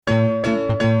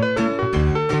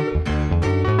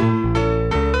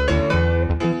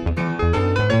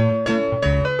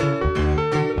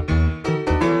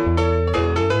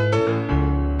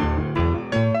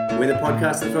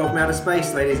who fell from outer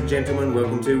space, ladies and gentlemen.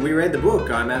 Welcome to We Read the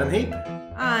Book. I'm Adam Heap.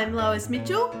 I'm Lois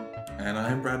Mitchell. And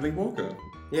I'm Bradley Walker.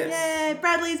 Yes. Yay,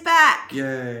 Bradley's back.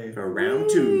 Yay. For round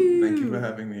two. Thank you for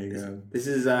having me again. This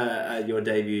is your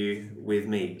debut with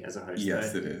me as a host.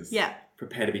 Yes, though. it is. Yeah.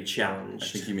 Prepare to be I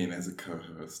challenged. think you mean as a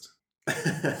co-host.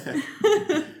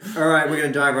 All right, we're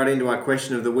going to dive right into our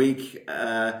question of the week.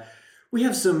 We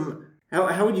have some.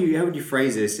 How would you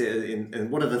phrase this?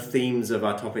 And what are the themes of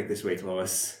our topic this week,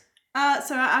 Lois?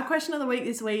 So our question of the week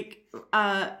this week,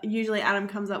 usually Adam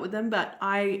comes up with them, but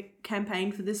I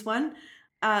campaigned for this one.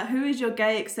 Who is your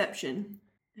gay exception?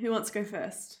 Who wants to go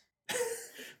first?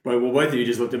 Well, both of you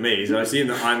just looked at me, so I assume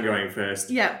that I'm going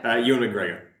first. Yeah. Ewan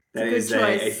McGregor. That is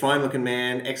a fine-looking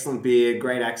man, excellent beard,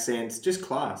 great accent, just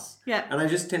class. Yeah. And I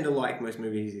just tend to like most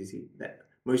movies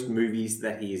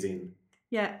that he is in.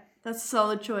 Yeah, that's a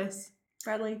solid choice.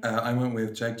 Bradley? I went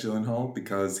with Jake Gyllenhaal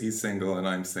because he's single and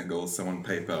I'm single, so on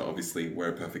paper, obviously, we're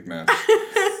a perfect match.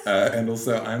 And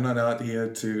also, I'm not out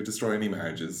here to destroy any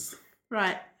marriages.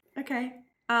 Right. Okay.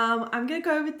 I'm going to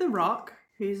go with The Rock,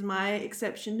 who's my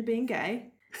exception to being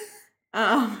gay.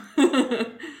 Well,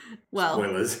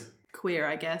 Spoilers. queer,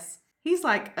 I guess. He's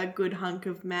like a good hunk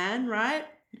of man, right?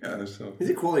 Yeah, sure.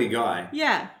 He's a quality guy.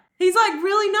 Yeah. He's like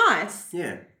really nice.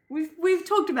 Yeah. We've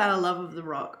talked about our love of The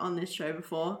Rock on this show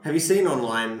before. Have you seen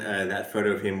online that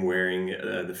photo of him wearing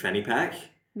the fanny pack?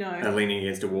 No. Leaning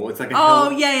against a wall. It's like a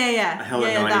yeah. a hella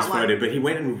 90s photo, but he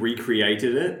went and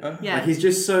recreated it. Yeah. Like, he's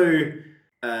just so...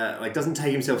 doesn't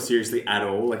take himself seriously at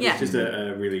all. Like, he's just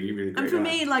a really, really great And for guy.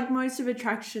 me, like, most of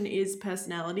attraction is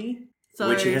personality. So,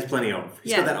 Which he has plenty of.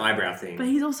 He's got that eyebrow thing. But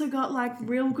he's also got, like,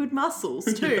 real good muscles,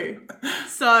 too.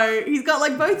 So, he's got,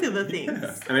 like, both of the things.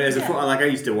 Yeah. I mean, I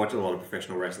used to watch a lot of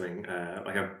professional wrestling.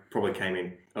 I probably came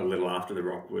in a little after The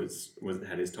Rock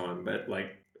had his time. But,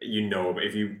 like,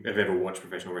 if you have ever watched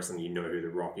professional wrestling, you know who The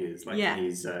Rock is. Like,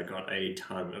 he's got a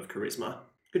ton of charisma.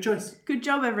 Good choice. Good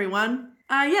job, everyone.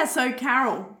 So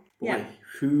Carol.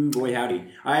 Boy howdy.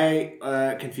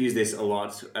 I confuse this a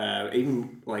lot,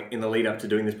 even like in the lead up to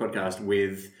doing this podcast,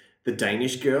 with The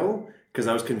Danish Girl, because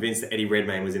I was convinced that Eddie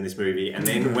Redmayne was in this movie. And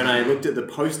then when I looked at the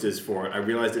posters for it, I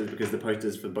realised it was because the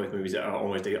posters for both movies are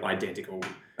almost identical.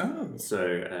 Oh.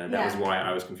 So that was why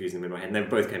I was confusing them in my head. And they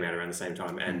both came out around the same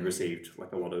time and received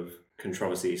like a lot of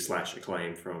controversy /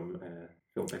 acclaim from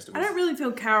film festivals. I don't really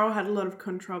feel Carol had a lot of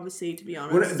controversy, to be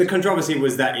honest. Well, the controversy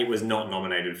was that it was not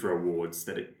nominated for awards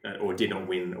or did not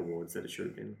win awards that it should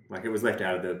have been. Like, it was left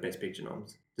out of the Best Picture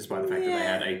noms, despite the fact that they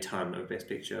had a ton of Best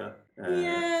Picture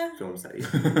films that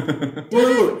year.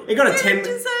 Well, it got a 10. Did it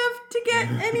deserve to get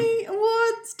any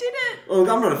awards? Did it? Well,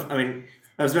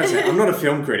 I was about to say, I'm not a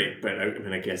film critic, but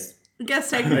I guess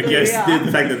Technically,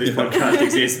 the fact that this podcast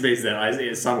exists means that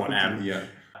I somewhat am. Yeah.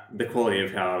 The quality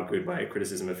of how good my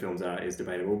criticism of films are is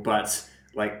debatable, but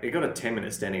like, it got a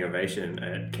 10-minute standing ovation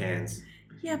at Cannes.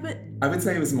 Yeah, but I would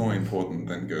say it was more important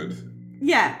than good.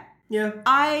 yeah, Yeah.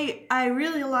 I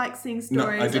really like seeing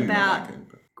stories I didn't about like it,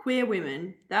 but... queer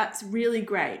women. That's really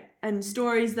great, and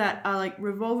stories that are like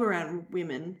revolve around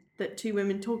women. That two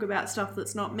women talk about stuff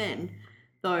that's not men,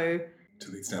 though.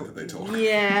 To the extent that they talk.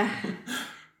 Yeah,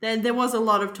 then there was a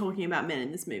lot of talking about men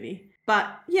in this movie.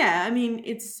 But yeah, I mean,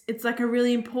 it's like a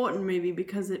really important movie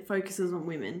because it focuses on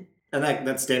women. And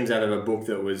that stems out of a book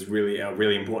that was really a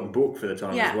really important book for the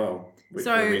time as well.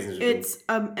 So it's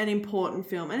an important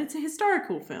film, and it's a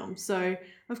historical film. So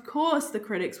of course the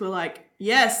critics were like,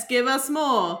 "Yes, give us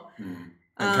more." And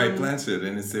Kate Blanchett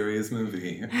in a serious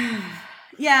movie.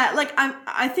 Yeah, like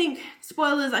I think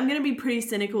spoilers. I'm going to be pretty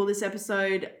cynical this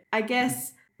episode. I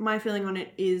guess my feeling on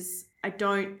it is I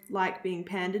don't like being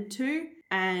pandered to.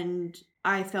 And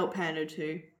I felt pandered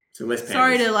to. So less panders.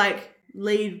 Sorry to like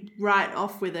lead right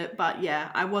off with it, but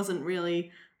yeah, I wasn't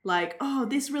really like, oh,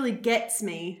 this really gets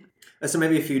me. So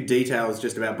maybe a few details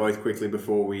just about both quickly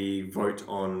before we vote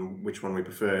on which one we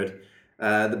preferred.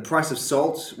 The Price of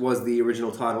Salt was the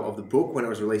original title of the book when it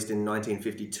was released in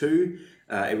 1952.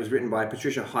 It was written by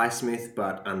Patricia Highsmith,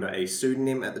 but under a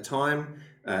pseudonym at the time.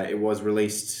 It was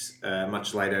released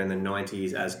much later in the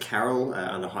 90s as Carol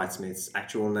under Highsmith's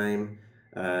actual name.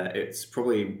 It's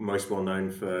probably most well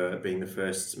known for being the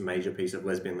first major piece of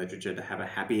lesbian literature to have a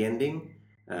happy ending.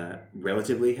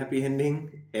 Relatively happy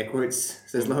ending. Air quotes,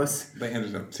 says Lois. They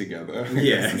ended up together.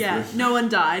 Yeah. Yeah, no one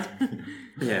died.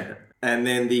 Yeah. And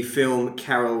then the film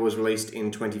Carol was released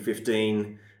in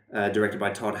 2015, directed by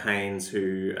Todd Haynes,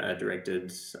 who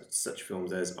directed such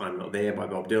films as I'm Not There by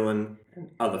Bob Dylan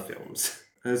and other films.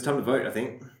 It's time to vote, I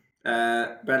think.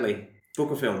 Bradley,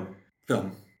 book or film?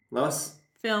 Film. Lois?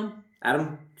 Film.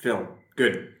 Adam? Film.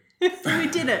 Good. We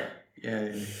did it.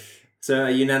 Yay. So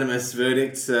a unanimous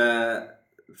verdict.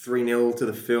 3-0 to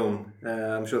the film.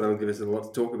 I'm sure that'll give us a lot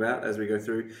to talk about as we go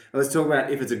through. Let's talk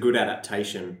about if it's a good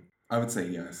adaptation. I would say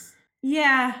yes.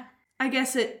 Yeah, I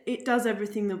guess it does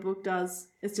everything the book does.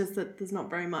 It's just that there's not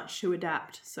very much to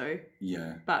adapt. So,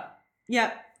 Yeah. but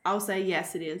yeah, I'll say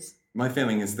yes, it is. My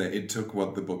feeling is that it took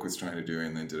what the book was trying to do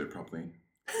and then did it properly.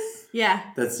 Yeah,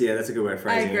 That's a good way of I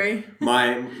phrasing agree.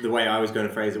 it. The way I was going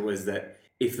to phrase it was that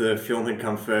if the film had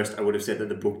come first, I would have said that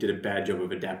the book did a bad job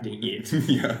of adapting it.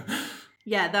 Yeah.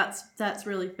 Yeah, that's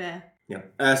really fair.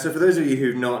 Yeah. So for those of you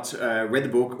who've not read the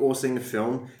book or seen the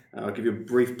film, I'll give you a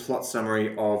brief plot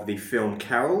summary of the film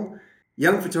Carol.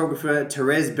 Young photographer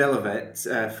Therese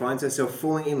Belivet finds herself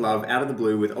falling in love out of the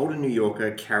blue with older New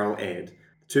Yorker Carol Aird.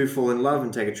 The two fall in love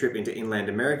and take a trip into inland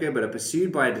America, but are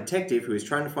pursued by a detective who is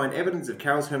trying to find evidence of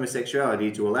Carol's homosexuality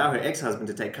to allow her ex-husband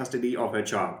to take custody of her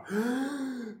child.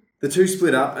 The two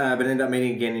split up, but end up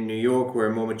meeting again in New York, where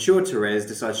a more mature Therese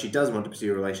decides she does want to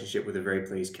pursue a relationship with a very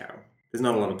pleased Carol. There's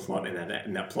not a lot of plot in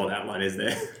that plot outline, is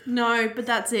there? No, but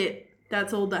that's it.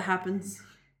 That's all that happens.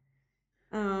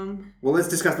 Well, let's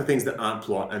discuss the things that aren't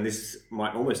plot, and this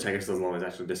might almost take us as long as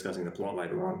actually discussing the plot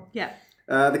later on. Yeah.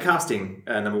 The casting,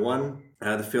 number one.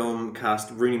 The film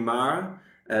cast Rooney Mara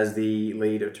as the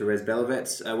lead of Therese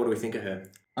Belivet. What do we think of her?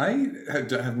 I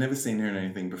have never seen her in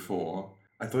anything before.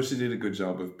 I thought she did a good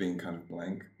job of being kind of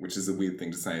blank, which is a weird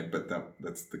thing to say, but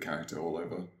that's the character all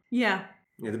over. Yeah.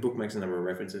 Yeah, the book makes a number of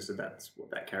references to that's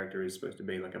what that character is supposed to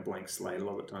be, like a blank slate a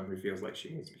lot of the time who feels like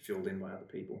she needs to be filled in by other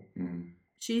people. Mm.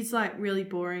 She's like really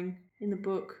boring in the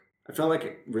book. I felt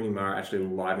like Rooney Mara actually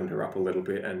livened her up a little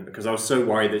bit, and because I was so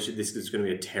worried that this is going to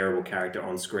be a terrible character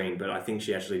on screen, but I think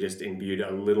she actually just imbued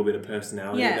a little bit of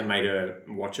personality that made her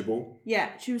watchable. Yeah,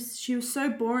 she was so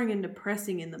boring and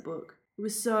depressing in the book. It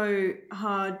was so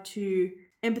hard to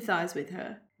empathize with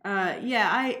her.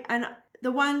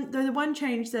 The one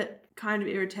change that kind of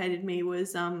irritated me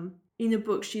was in the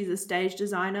book she's a stage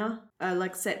designer,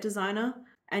 like set designer,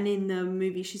 and in the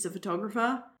movie she's a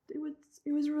photographer.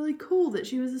 It was really cool that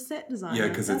she was a set designer. Yeah,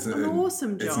 because it's an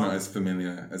awesome job. It's not as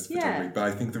familiar as photography, but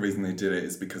I think the reason they did it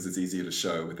is because it's easier to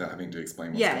show without having to explain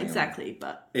what's going on. Yeah, exactly.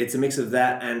 But it's a mix of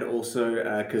that and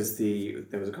also because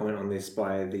there was a comment on this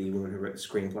by the woman who wrote the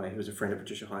screenplay, who was a friend of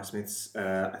Patricia Highsmith's.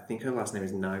 I think her last name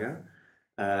is Naga.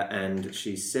 And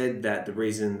she said that the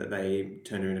reason that they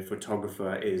turned her into a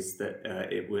photographer is that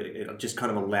it just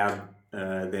kind of allowed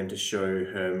them to show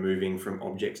her moving from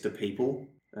objects to people,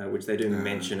 which they do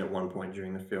mention at one point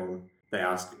during the film. They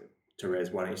ask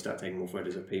Therese, why don't you start taking more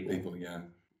photos of people? People, yeah.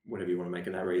 Whatever you want to make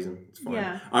of that reason, it's fine.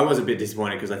 Yeah. I was a bit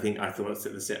disappointed because I thought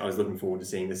the set. I was looking forward to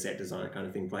seeing the set design kind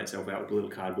of thing play itself out with the little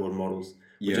cardboard models,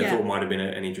 which I thought might have been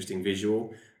an interesting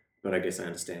visual. But I guess I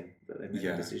understand that they made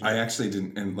a decision. I actually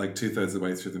didn't, and like 2/3 of the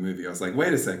way through the movie, I was like,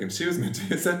 wait a second, she was meant to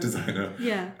be a set designer.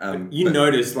 Yeah. You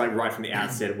notice, like, right from the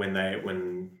outset when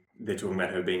they're talking about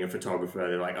her being a photographer,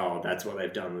 they're like, oh, that's what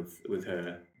they've done with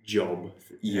her job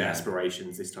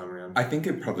aspirations this time around. I think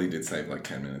it probably did save like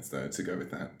 10 minutes, though, to go with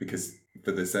that, because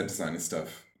for the set designer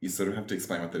stuff, you sort of have to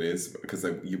explain what that is, because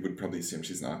you would probably assume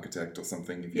she's an architect or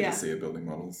something if you just see her building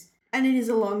models. And it is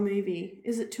a long movie.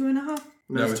 Is it 2.5?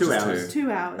 No, it's 2 hours. 2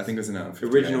 hours. I think it was an hour. The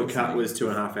original cut was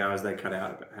 2.5 hours. They cut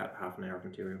out about half an hour of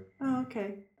material. Oh,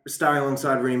 okay. Starring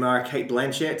alongside Rooney Mara, Cate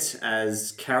Blanchett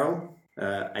as Carol.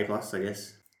 A+, I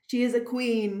guess. She is a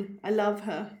queen. I love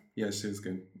her. Yeah, she was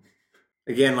good.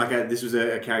 Again, this was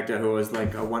a character who was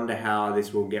like, I wonder how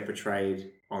this will get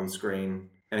portrayed on screen.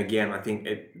 And again, I think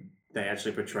they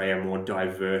actually portray a more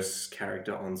diverse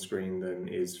character on screen than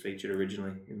is featured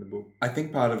originally in the book. I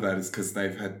think part of that is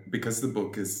because the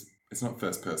book it's not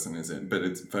first person, is it? But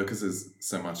it focuses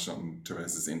so much on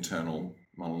Therese's internal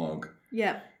monologue.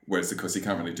 Yeah. Whereas, of course, you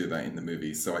can't really do that in the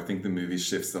movie. So I think the movie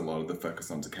shifts a lot of the focus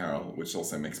onto Carol, which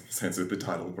also makes more sense with the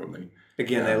title, probably.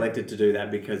 Again, they elected to do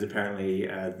that because apparently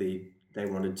they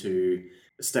wanted to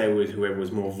stay with whoever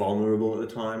was more vulnerable at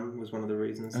the time was one of the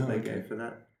reasons that they gave for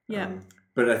that. Yeah.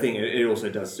 But I think it also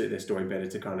does suit their story better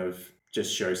to kind of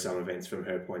just show some events from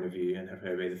her point of view and have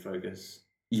her be the focus.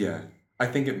 Yeah. I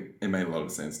think it made a lot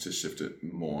of sense to shift it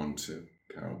more onto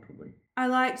Carol, probably. I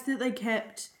liked that they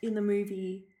kept in the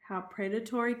movie how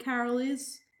predatory Carol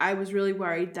is. I was really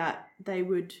worried that they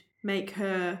would make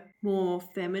her more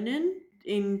feminine,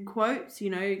 in quotes,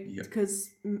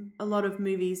 because a lot of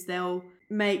movies, they'll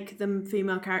make the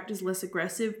female characters less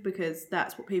aggressive because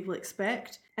that's what people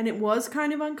expect. And it was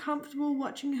kind of uncomfortable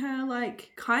watching her, like,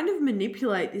 kind of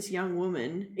manipulate this young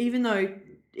woman, even though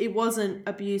it wasn't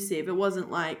abusive. It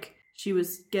wasn't like she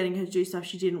was getting her to do stuff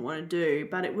she didn't want to do,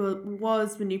 but it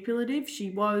was manipulative.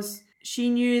 She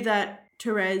knew that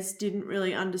Therese didn't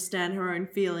really understand her own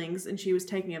feelings and she was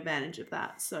taking advantage of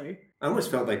that. So I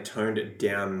almost felt they toned it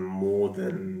down more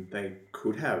than they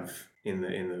could have in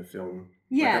the film.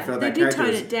 Yeah, I felt they that did tone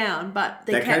character's- it down, but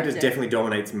they that kept character it. definitely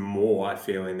dominates more, I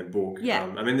feel, in the book. Yeah.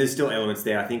 I mean, there's still elements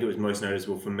there. I think it was most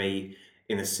noticeable for me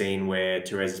in the scene where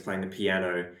Therese is playing the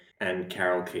piano and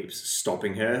Carol keeps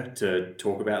stopping her to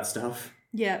talk about stuff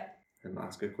Yeah. and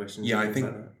ask her questions. Yeah, and I things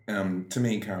think like that. to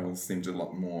me, Carol seemed a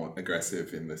lot more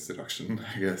aggressive in the seduction,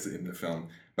 I guess, in the film.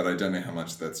 But I don't know how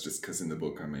much that's just because in the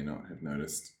book I may not have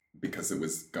noticed because it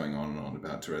was going on and on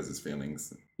about Therese's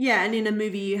feelings. Yeah, and in a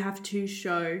movie you have to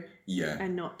show Yeah.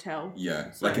 and not tell. Yeah,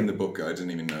 So- like in the book, I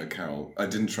didn't even know Carol. I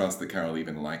didn't trust that Carol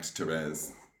even liked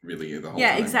Therese really the whole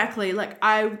Yeah, time. exactly. Like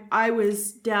I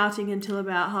was doubting until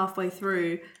about halfway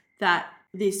through that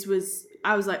this was.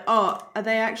 I was like, oh, are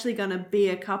they actually going to be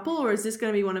a couple, or is this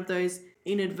going to be one of those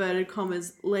in inverted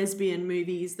commas lesbian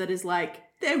movies that is like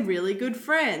they're really good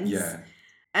friends? Yeah,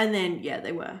 And then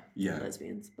they were yeah,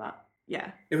 lesbians, but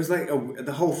yeah, It was like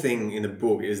the whole thing in the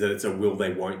book is that it's a will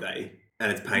they, won't they,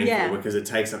 and it's painful Yeah. because it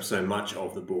takes up so much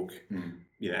of the book. Mm.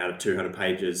 Out of 200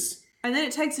 pages. and then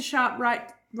it takes a sharp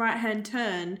right hand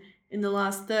turn in the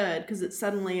last third because it's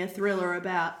suddenly a thriller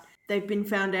about they've been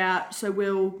found out, so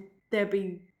will there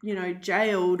be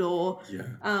jailed, or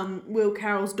yeah. will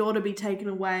Carol's daughter be taken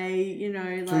away?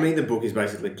 For me, the book is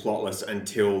basically plotless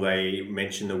until they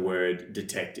mention the word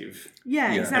detective.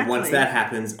 yeah, Yeah. exactly. And once that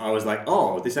happens, I was like,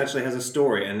 oh, this actually has a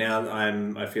story, and now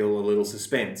I feel a little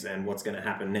suspense and what's going to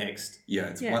happen next. Yeah,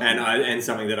 it's Yeah. one- And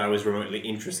something that I was remotely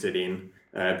interested in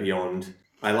beyond.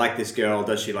 I like this girl.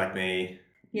 Does she like me?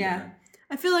 Yeah.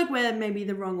 I feel like we're maybe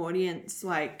the wrong audience.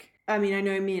 Like, I mean, I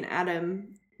know me and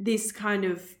Adam, this kind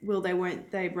of will they,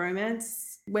 won't they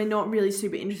romance, we're not really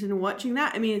super interested in watching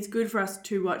that. I mean, it's good for us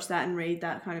to watch that and read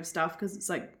that kind of stuff because it's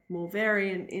like more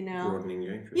variant in our... Broadening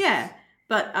your interest. Yeah,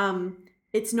 but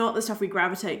it's not the stuff we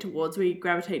gravitate towards. We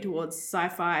gravitate towards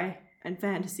sci-fi and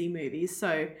fantasy movies.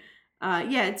 So,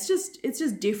 it's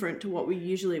just different to what we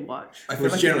usually watch. I feel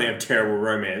Which like generally have terrible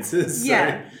romances. so-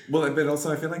 Yeah. Well, but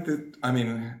also I feel like that. I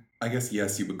mean, I guess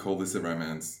yes, you would call this a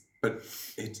romance, but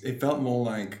it felt more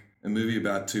like a movie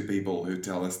about two people who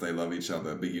tell us they love each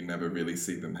other, but you never really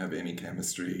see them have any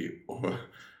chemistry or.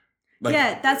 Like,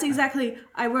 Yeah, that's exactly...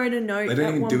 I wrote a note They don't at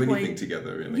even one do point... anything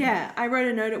together, really. Yeah, I wrote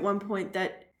a note at one point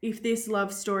that if this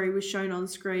love story was shown on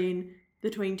screen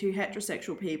between two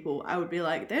heterosexual people, I would be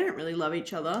like, they don't really love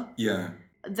each other. Yeah.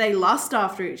 They lust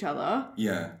after each other,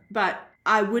 Yeah. but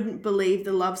I wouldn't believe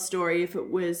the love story if it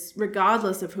was,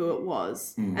 regardless of who it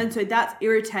was. And so that's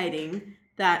irritating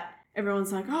that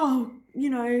everyone's like, oh,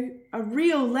 a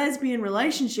real lesbian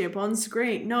relationship on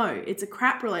screen. No, it's a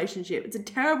crap relationship. It's a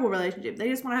terrible relationship. They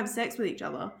just want to have sex with each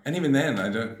other. And even then, I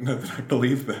don't know that I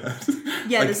believe that.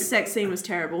 Yeah, Like, the sex scene was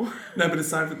terrible. No, but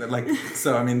aside from that,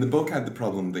 so I mean, the book had the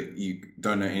problem that you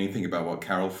don't know anything about what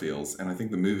Carol feels, and I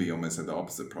think the movie almost had the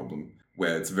opposite problem,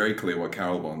 where it's very clear what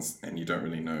Carol wants, and you don't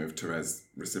really know if Therese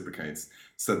reciprocates.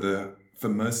 So for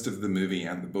most of the movie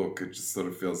and the book, it just sort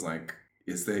of feels like,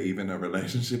 is there even a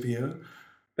relationship here?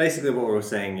 Basically, what we're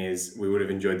saying is we would have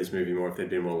enjoyed this movie more if there'd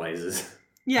been more lasers.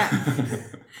 Yeah.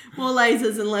 More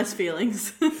lasers and less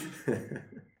feelings.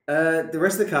 The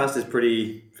rest of the cast is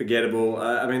pretty forgettable.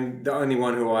 I mean, the only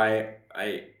one who I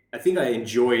think I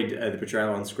enjoyed the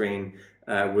portrayal on screen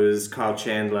was Kyle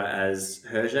Chandler as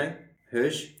Hergé.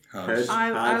 Herge? Harge.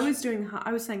 I was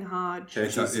saying hard.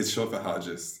 It's short for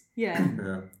Hargis. Yeah.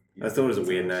 Yeah. I thought it was a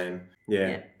weird name.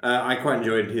 Yeah. I quite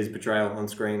enjoyed his portrayal on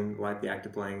screen, like the actor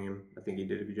playing him. I think he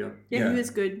did a good job. Yeah, Yeah. he was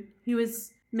good. He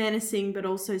was menacing but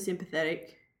also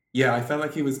sympathetic. Yeah, I felt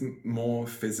like he was more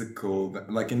physical.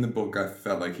 Like in the book, I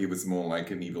felt like he was more like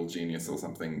an evil genius or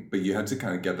something. But you had to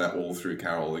kind of get that all through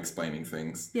Carol explaining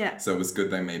things. Yeah. So it was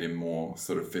good they made him more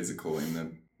sort of physical in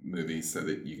the movie so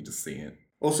that you could just see it.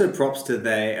 Also, props to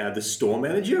the store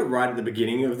manager right at the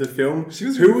beginning of the film, She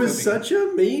was who really was funny. such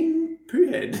a mean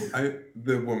poohead.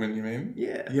 The woman, you mean?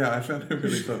 Yeah. Yeah, I found her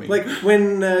really funny. Like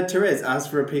when Therese asks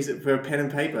for a pen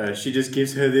and paper, she just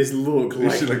gives her this look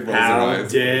like, She, like, rolls her "How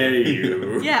eyes." dare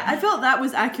you?" Yeah, I felt that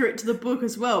was accurate to the book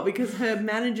as well because her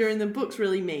manager in the book's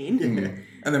really mean.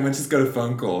 And then when she's got a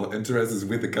phone call and Therese is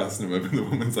with the customer and the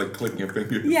woman's like clicking her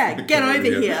fingers. Yeah, like, get over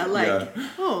here. Like,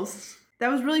 Yeah. that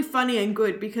was really funny and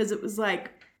good because it was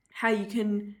like how you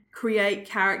can create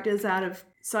characters out of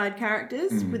side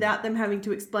characters without them having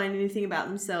to explain anything about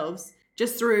themselves.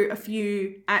 Just through a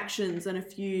few actions and a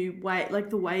few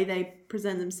the way they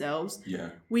present themselves. Yeah.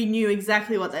 We knew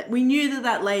exactly we knew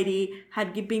that lady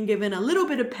had been given a little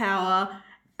bit of power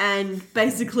and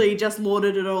basically just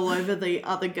lorded it all over the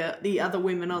other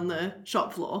women on the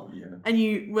shop floor. Yeah. And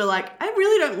you were like, I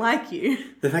really don't like you.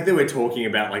 The fact that we're talking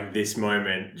about like this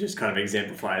moment just kind of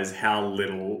exemplifies how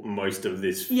little most of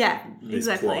this Yeah, this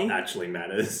exactly. plot actually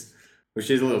matters, which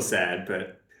is a little sad.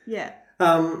 But Yeah.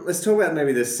 let's talk about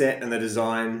maybe the set and the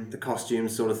design, the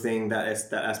costumes, sort of thing. That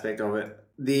aspect of it.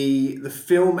 The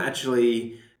film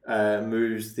actually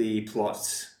moves the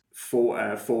plot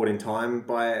forward in time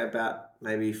by about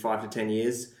maybe 5 to 10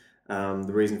 years.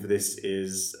 The reason for this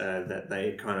is that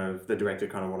the director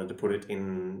kind of wanted to put it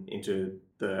into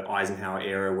the Eisenhower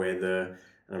era, where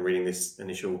I'm reading this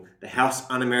initial, the House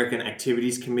Un-American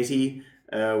Activities Committee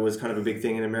was kind of a big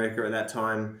thing in America at that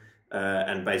time.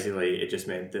 And basically, it just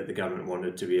meant that the government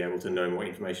wanted to be able to know more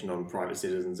information on private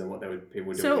citizens and what people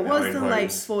were doing. So it in their was own the homes. late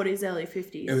 40s, early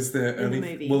 50s. It was the in the only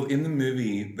movie. Well, in the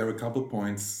movie, there were a couple of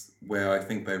points where I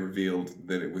think they revealed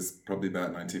that it was probably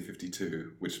about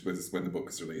 1952, which was when the book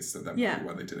was released. So that might be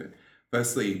why they did it.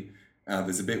 Firstly,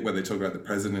 there's a bit where they talk about the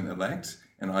president-elect,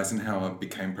 and Eisenhower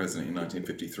became president in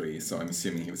 1953. So I'm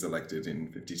assuming he was elected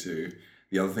in 52.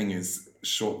 The other thing is,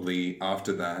 shortly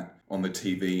after that, on the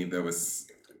TV, there was,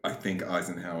 I think,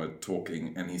 Eisenhower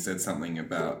talking, and he said something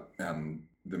about them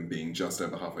being just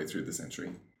over halfway through the century.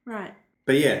 Right.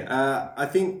 But yeah, I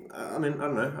think, I don't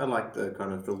know, I like the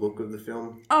kind of the look of the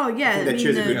film. Oh, yeah. I think they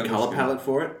chose a the, good colour palette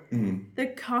for it. Mm. the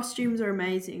costumes are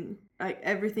amazing. Like,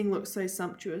 everything looks so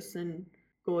sumptuous and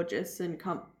gorgeous and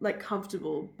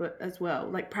comfortable, but as well,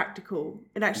 like practical.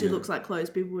 It actually looks like clothes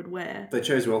people would wear. They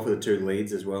chose well for the two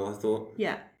leads as well, I thought.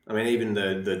 Yeah. I mean, even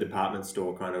the department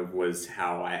store kind of was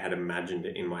how I had imagined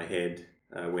it in my head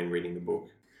when reading the book.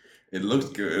 It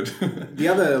looked good. The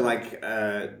other,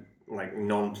 like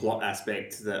non-plot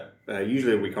aspect that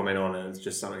usually we comment on, and it's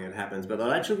just something that happens, but that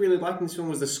I actually really liked in this film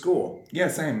was the score. Yeah,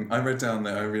 same. I read down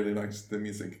that I really liked the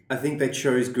music. I think they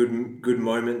chose good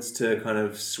moments to kind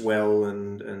of swell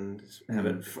and have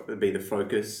it be the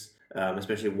focus,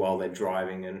 especially while they're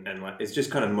driving, and like it's just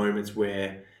kind of moments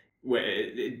where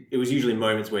it was usually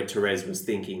moments where Therese was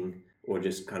thinking or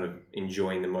just kind of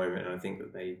enjoying the moment, and I think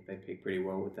that they picked pretty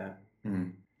well with that.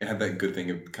 Mm. It had that good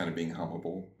thing of kind of being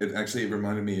hummable. It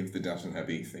reminded me of the Downton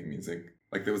Abbey theme music.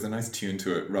 Like, there was a nice tune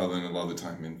to it, rather than a lot of the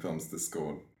time in films the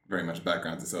score very much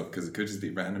backgrounds itself, because it could just be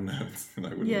random notes and I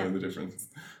wouldn't know the difference.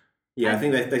 Yeah, I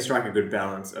think they strike a good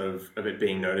balance of it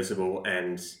being noticeable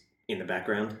and in the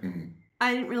background. Mm-hmm.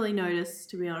 I didn't really notice,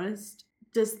 to be honest.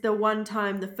 Just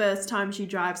the first time she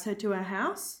drives her to her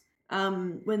house,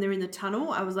 when they're in the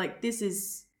tunnel, I was like, this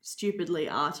is stupidly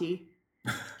arty.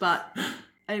 But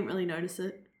I didn't really notice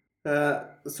it.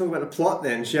 Let's talk about the plot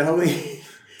then, shall we?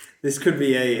 This could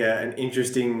be an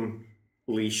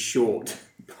interestingly short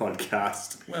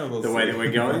podcast. Well, we'll the see. way that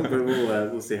we're going, but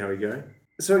we'll see how we go.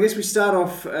 So I guess we start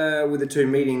off with the two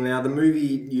meeting now. The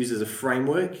movie uses a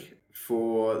framework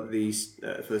for the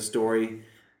story,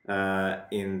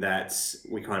 in that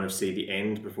we kind of see the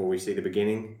end before we see the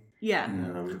beginning. Yeah.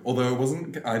 Although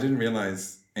I didn't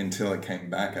realize until it came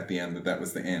back at the end that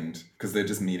was the end, because they're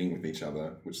just meeting with each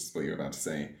other, which is what you're about to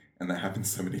say. And that happens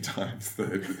so many times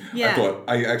that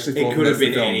I actually thought could have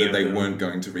been the film any that of they them. weren't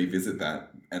going to revisit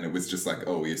that, and it was just like,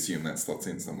 oh, we assume that slots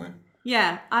in somewhere.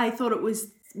 Yeah, I thought it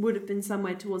would have been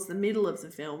somewhere towards the middle of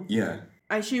the film. Yeah.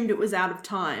 I assumed it was out of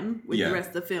time with Yeah. the rest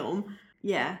of the film.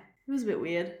 Yeah, it was a bit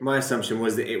weird. My assumption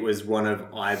was that it was one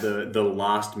of either the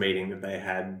last meeting that they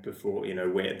had before,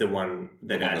 where the one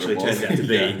that The one actually that it was. turned out to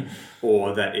be, Yeah.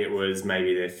 or that it was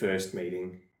maybe their first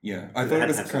meeting. Yeah. I It thought had it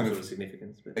was to have kind some of... sort of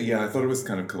significance. But... Yeah, I thought it was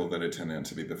kind of cool that it turned out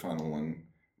to be the final one,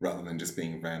 rather than just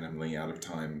being randomly out of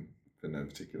time for no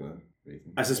particular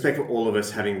reason. I suspect for all of us,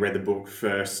 having read the book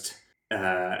first,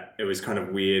 it was kind of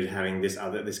weird having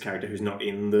this character who's not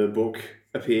in the book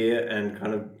appear and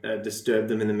kind of disturb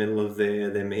them in the middle of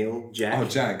their meal. Jack. Oh,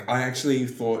 Jack. I actually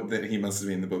thought that he must have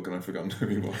been in the book and I've forgotten who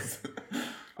he was.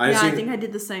 I think I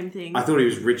did the same thing. I thought he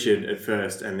was Richard at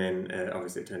first, and then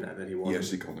obviously it turned out that he wasn't. Yeah,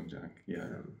 she called him Jack.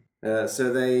 Yeah.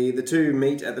 So the two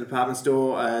meet at the department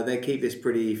store. They keep this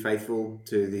pretty faithful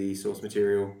to the source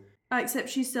material. Except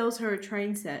she sells her a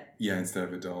train set. Yeah, instead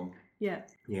of a doll. Yeah.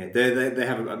 Yeah, they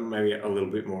have maybe a little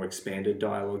bit more expanded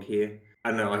dialogue here. I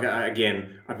don't know,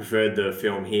 I preferred the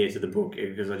film here to the book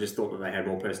because I just thought that they had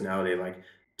more personality. Like,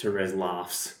 Therese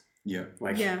laughs. Yeah.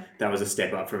 That was a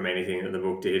step up from anything that the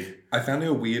book did. I found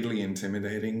her weirdly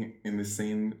intimidating in this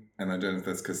scene, and I don't know if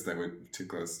that's because they were too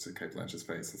close to Cate Blanchett's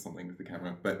face or something with the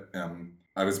camera, but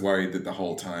I was worried that the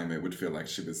whole time it would feel like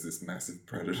she was this massive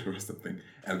predator or something.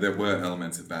 And there were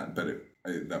elements of that, but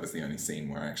that was the only scene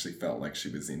where I actually felt like she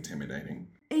was intimidating.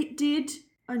 It did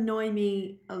annoy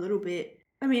me a little bit.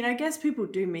 I mean, I guess people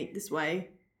do meet this way,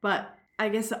 but I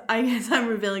guess I'm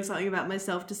revealing something about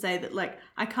myself to say that, like,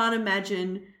 I can't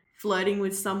imagine flirting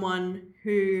with someone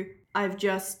who I've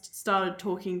just started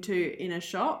talking to in a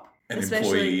shop.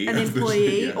 Especially an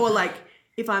employee, yeah. or like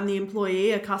if I'm the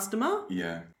employee, a customer.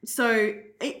 Yeah. So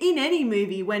in any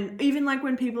movie, when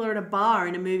people are at a bar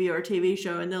in a movie or a TV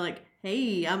show and they're like,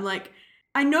 hey, I'm like,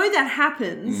 I know that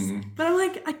happens, but I'm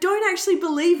like, I don't actually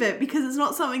believe it because it's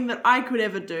not something that I could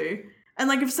ever do. And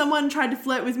like if someone tried to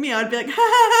flirt with me, I'd be like, ha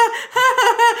ha ha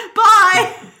ha,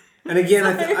 bye. And again,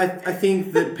 I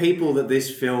think that people that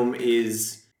this film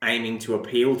is aiming to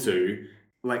appeal to,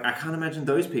 like, I can't imagine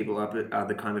those people are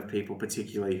the kind of people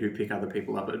particularly who pick other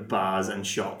people up at bars and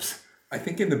shops. I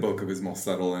think in the book it was more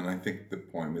subtle, and I think the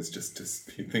point was just to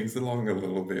speed things along a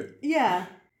little bit. Yeah.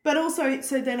 But also,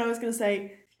 so then I was going to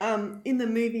say, in the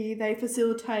movie, they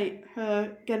facilitate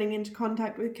her getting into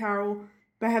contact with Carol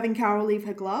by having Carol leave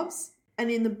her gloves.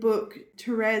 And in the book,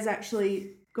 Therese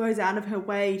actually goes out of her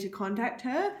way to contact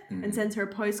her and sends her a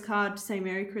postcard to say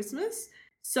Merry Christmas.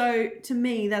 So to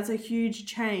me, that's a huge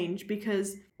change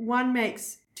because one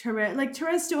makes Therese, like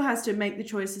Therese still has to make the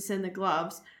choice to send the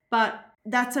gloves, but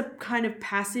that's a kind of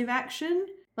passive action.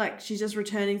 Like she's just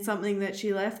returning something that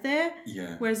she left there.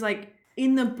 Yeah. Whereas like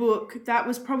in the book, that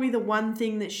was probably the one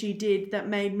thing that she did that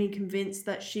made me convinced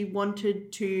that she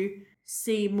wanted to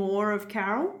see more of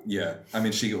Carol. Yeah. I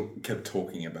mean, she kept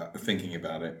thinking about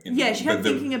it. She kept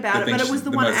thinking about it, but it was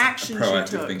the one action she proactive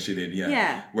took. thing she did, yeah.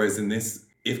 Yeah. Whereas in this,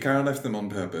 if Carol left them on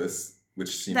purpose, which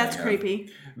she That's may creepy.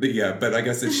 have, but I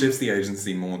guess it shifts the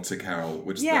agency more to Carol,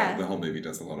 which Yeah. the whole movie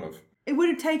does a lot of. It would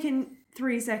have taken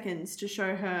 3 seconds to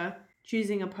show her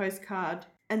choosing a postcard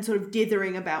and sort of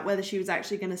dithering about whether she was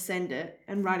actually going to send it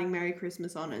and writing Merry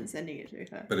Christmas on it and sending it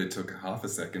to her. But it took half a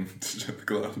second to show the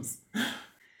gloves.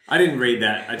 I didn't read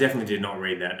that. I definitely did not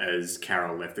read that as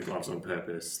Carol left the gloves on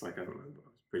purpose. Like, I was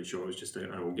pretty sure it was just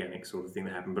an organic sort of thing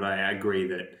that happened. But I agree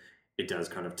that it does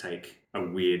kind of take a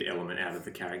weird element out of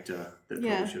the character that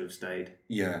probably should have stayed.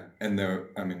 Yeah, and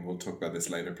we'll talk about this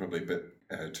later probably, but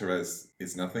Therese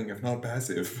is nothing if not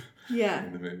passive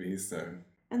in the movie, so...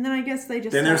 And then I guess they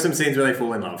just... Then there are some scenes where they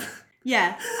fall in love.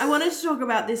 Yeah, I wanted to talk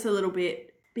about this a little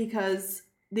bit because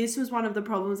this was one of the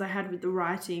problems I had with the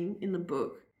writing in the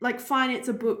book. Like, fine, it's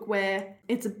a book where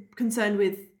it's concerned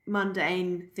with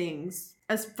mundane things.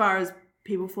 As far as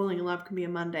people falling in love can be a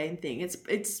mundane thing.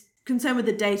 It's concerned with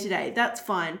the day-to-day. That's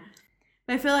fine.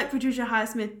 But I feel like Patricia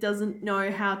Highsmith doesn't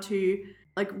know how to,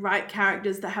 like, write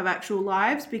characters that have actual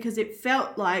lives because it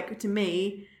felt like, to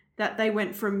me, that they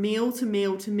went from meal to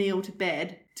meal to meal to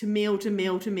bed to meal to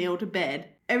meal to meal to bed.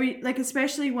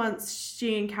 Especially once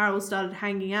she and Carol started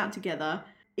hanging out together,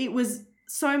 it was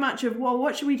so much of, well,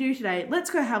 what should we do today?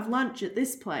 Let's go have lunch at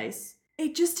this place.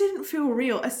 It just didn't feel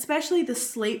real, especially the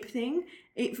sleep thing.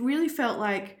 It really felt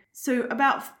like, so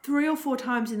about 3 or 4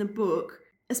 times in the book,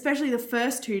 especially the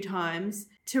first 2 times,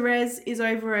 Therese is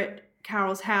over at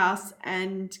Carol's house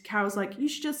and Carol's like, you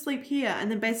should just sleep here,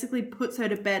 and then basically puts her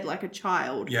to bed like a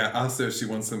child. Yeah, asks her if she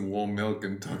wants some warm milk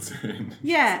and tucks her in.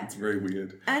 Yeah. It's very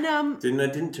weird. And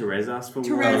Didn't Therese ask for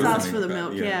Therese milk? asked for the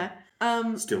milk, yeah.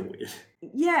 Still weird.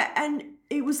 Yeah, and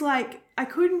it was like, I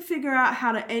couldn't figure out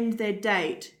how to end their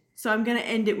date, so I'm going to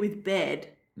end it with bed.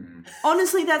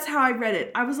 Honestly, that's how I read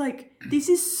it. I was like, this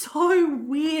is so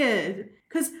weird.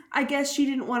 Because I guess she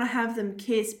didn't want to have them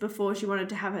kiss before she wanted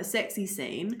to have her sexy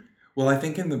scene. Well, I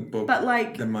think in the book, but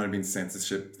like, there might have been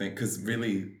censorship thing, because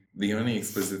really, the only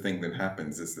explicit thing that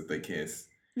happens is that they kiss.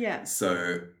 Yeah.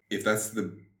 So if that's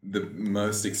the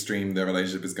most extreme their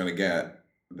relationship is going to get,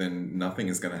 then nothing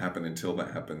is going to happen until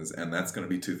that happens, and that's going to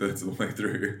be 2/3 of the way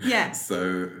through. Yeah.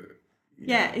 So...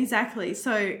 Yeah, exactly.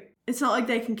 So it's not like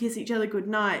they can kiss each other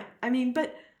goodnight. I mean,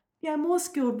 but yeah, a more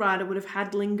skilled writer would have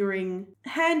had lingering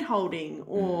hand-holding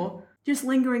or just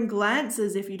lingering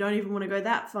glances if you don't even want to go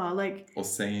that far. Like, or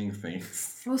saying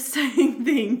things. Or saying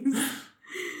things.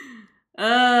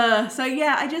 So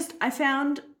yeah, I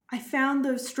found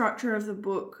the structure of the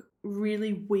book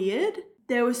really weird.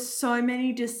 There were so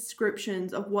many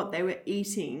descriptions of what they were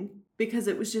eating because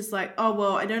it was just like, oh,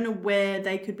 well, I don't know where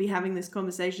they could be having this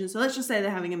conversation, so let's just say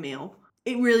they're having a meal.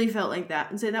 It really felt like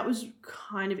that. And so that was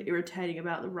kind of irritating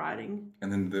about the writing.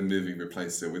 And then the movie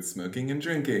replaced it with smoking and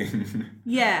drinking.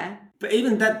 Yeah. But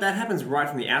even that happens right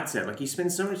from the outset. Like, you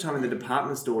spend so much time in the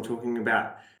department store talking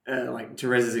about like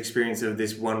Therese's experience of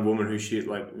this one woman who she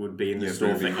would be in the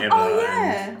store forever. Oh,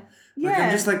 yeah. And,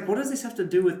 I'm just like, what does this have to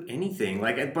do with anything?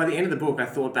 Like, by the end of the book, I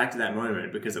thought back to that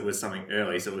moment because it was something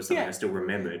early, so it was something I still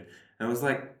remembered. And I was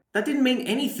like, that didn't mean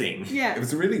anything. Yeah. It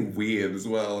was really weird as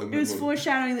well. It was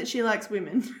foreshadowing that she likes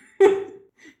women.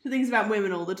 She thinks about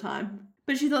women all the time.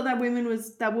 But she thought that woman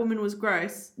was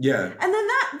gross. Yeah. And then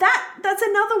that's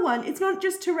another one. It's not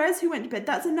just Therese who went to bed.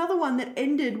 That's another one that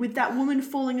ended with that woman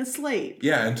falling asleep.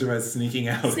 Yeah, and Therese sneaking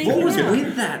out. Sneaking What was out.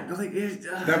 with that? Like,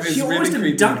 That was she almost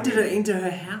really abducted creepy. her into her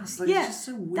house. Like, Yeah, it's just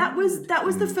so weird. that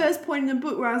was the first point in the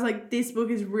book where I was like, this book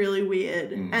is really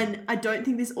weird, Mm. and I don't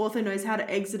think this author knows how to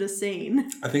exit a scene.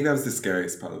 I think that was the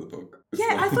scariest part of the book. as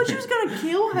Yeah, well. I thought she was gonna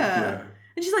kill her, Yeah.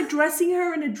 and she's like dressing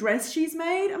her in a dress she's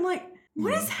made. I'm like,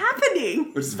 what is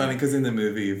happening? Which is funny because in the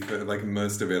movie, for like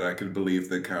most of it, I could believe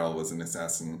that Carol was an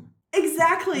assassin.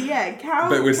 Exactly, yeah. Carol,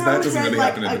 But which that Carol's doesn't read really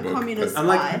like happen in a the book, communist but- I'm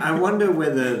like, spy. I wonder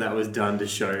whether that was done to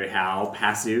show how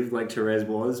passive like Therese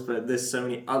was, but there's so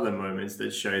many other moments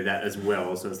that show that as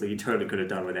well. So it's like you totally could have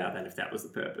done without that if that was the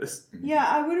purpose. Yeah,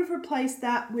 I would have replaced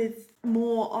that with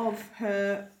more of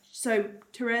her. So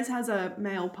Therese has a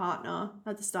male partner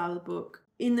at the start of the book.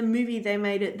 In the movie, they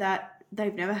made it that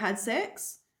they've never had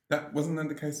sex. That wasn't that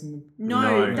the case in the.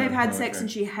 No, No. they've had Oh, sex okay. and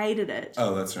she hated it.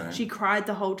 Oh, that's right. She cried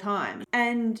the whole time,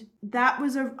 and that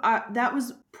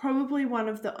was probably one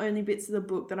of the only bits of the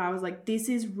book that I was like, this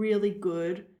is really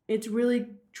good. It's really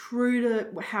true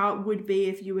to how it would be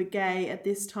if you were gay at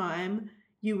this time.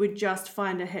 You would just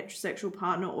find a heterosexual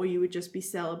partner, or you would just be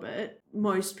celibate.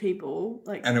 Most people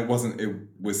like. And it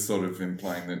was sort of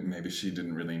implying that maybe she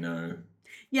didn't really know.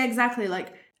 Yeah, exactly.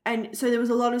 Like, and so there was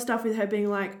a lot of stuff with her being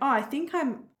like, oh, I think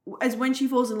as when she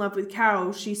falls in love with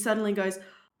Carol, she suddenly goes,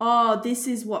 oh, this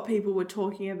is what people were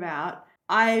talking about.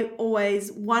 I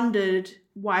always wondered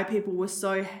why people were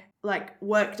so like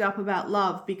worked up about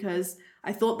love, because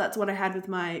I thought that's what I had with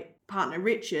my partner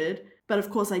Richard, but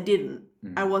of course I didn't.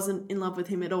 I wasn't in love with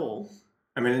him at all.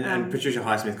 I mean, and Patricia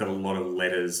Highsmith got a lot of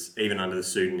letters, even under the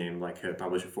pseudonym, like her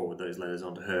publisher forwarded those letters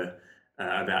onto her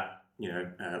about,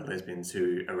 lesbians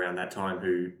who around that time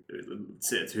who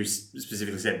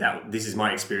specifically said that this is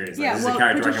my experience. Like, this is a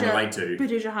character I can relate to.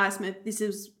 Patricia Highsmith, this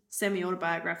is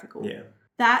semi-autobiographical. Yeah.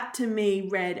 That to me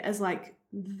read as like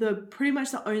pretty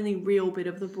much the only real bit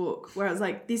of the book where I was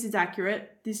like, this is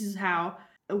accurate. This is how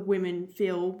women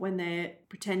feel when they're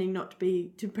pretending to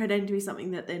be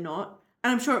something that they're not.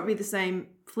 And I'm sure it would be the same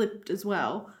flipped as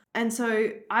well. And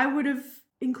so I would have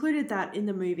included that in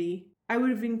the movie. I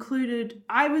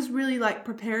was really like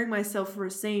preparing myself for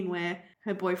a scene where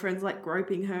her boyfriend's like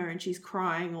groping her and she's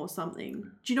crying or something.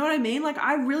 Do you know what I mean? Like,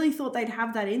 I really thought they'd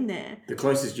have that in there. The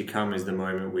closest you come is the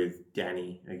moment with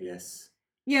Danny, I guess.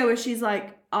 Yeah, where she's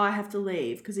like, oh, I have to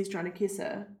leave because he's trying to kiss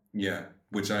her. Yeah,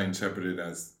 which I interpreted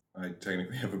as I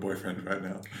technically have a boyfriend right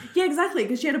now. Yeah, exactly,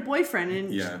 because she had a boyfriend.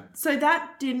 And Yeah. so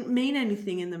that didn't mean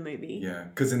anything in the movie. Yeah,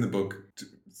 because in the book,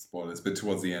 spoilers, but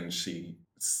towards the end, she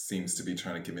seems to be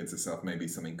trying to convince herself maybe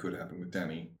something could happen with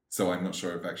Danny. So I'm not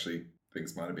sure if actually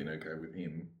things might have been okay with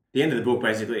him. The end of the book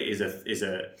basically is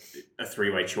a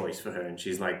three-way choice for her, and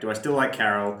she's like, do I still like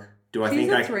Carol? Do I She's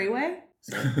think a I... three-way?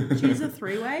 Sorry? She's a I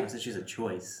three-way? said she's a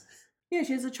choice. Yeah,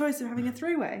 she has a choice of having a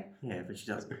three-way. Yeah, but she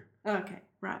doesn't. Okay,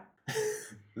 right.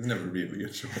 There's never really a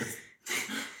choice.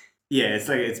 Yeah, it's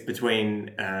like it's between.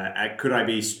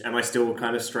 Am I still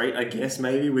kind of straight? I guess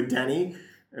maybe with Danny,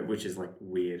 which is like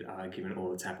weird, given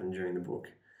all that's happened during the book.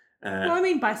 Well, I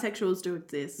mean, bisexuals do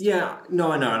exist. Yeah,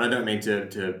 no, I know, and I don't mean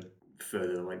to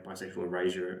further like bisexual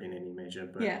erasure in any measure,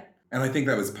 but Yeah. And I think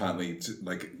that was partly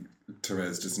like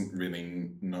Therese just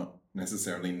really not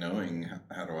necessarily knowing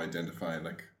how to identify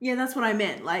like. Yeah, that's what I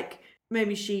meant. Like,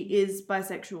 maybe she is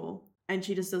bisexual and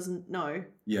she just doesn't know.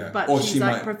 Yeah, But or she's she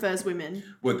like might. prefers women.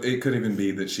 Well, it could even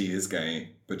be that she is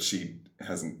gay, but she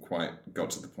hasn't quite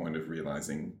got to the point of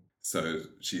realizing. So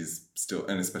she's still,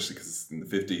 and especially because it's in the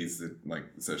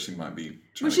 50s, so she might be.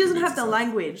 Well, she doesn't have the herself.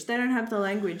 language. They don't have the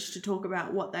language to talk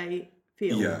about what they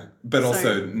feel. Yeah, but So-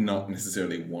 also not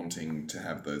necessarily wanting to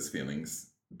have those feelings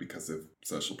because of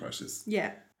social pressures.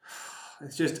 Yeah.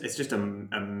 it's just a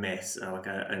mess, like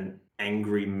an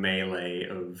angry melee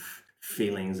of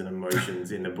feelings and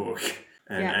emotions in the book,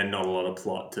 and not a lot of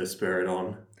plot to spur it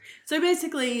on. So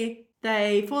basically,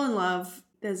 they fall in love.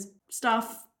 There's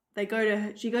stuff.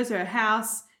 She goes to her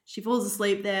house. She falls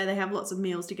asleep there. They have lots of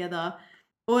meals together.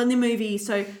 Or in the movie,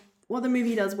 so what the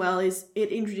movie does well is it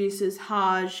introduces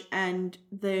Haj and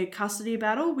the custody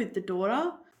battle with the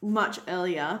daughter much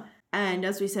earlier. And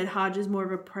as we said, Haj is more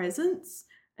of a presence.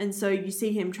 And so you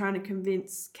see him trying to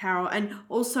convince Carol. And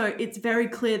also it's very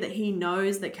clear that he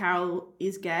knows that Carol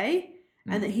is gay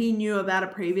and that he knew about a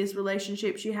previous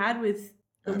relationship she had with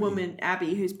the woman,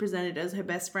 Abby, who's presented as her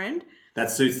best friend. That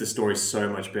suits the story so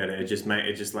much better. It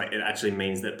actually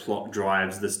means that plot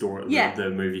drives the story, Yeah. the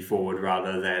movie forward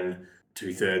rather than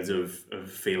 2/3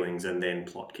 of feelings and then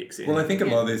plot kicks in. Well, I think a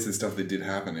Yeah. lot of this is stuff that did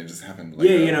happen. It just happened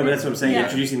later. Yeah, but that's what I'm saying. Yeah.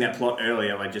 Introducing that plot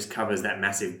earlier, like, just covers that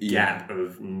massive Yeah. gap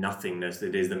of nothingness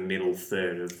that is the middle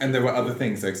third of. And there were other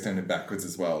things that extended backwards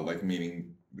as well, like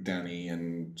meeting Danny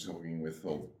and talking with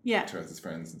all Yeah. Teresa's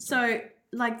friends and stuff. So,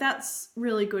 like, that's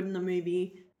really good in the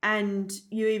movie. And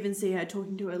you even see her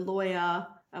talking to a lawyer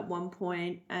at one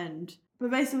point.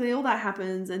 But basically, all that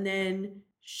happens. And then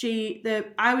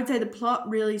I would say the plot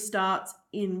really starts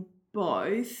in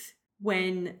both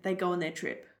when they go on their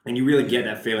trip. And you really get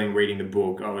that feeling reading the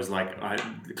book. I was like,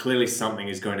 clearly something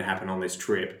is going to happen on this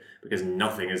trip because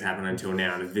nothing has happened until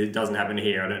now. And if it doesn't happen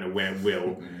here, I don't know when it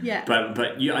will. Yeah. But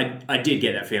I did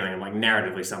get that feeling. I'm like,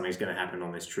 narratively, something's going to happen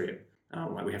on this trip.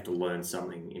 Like, we have to learn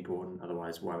something important.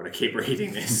 Otherwise, why would I keep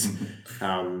reading this?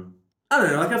 I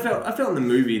don't know. Like, I felt in the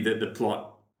movie that the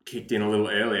plot kicked in a little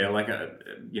earlier. Like,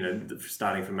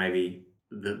 starting from maybe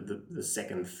the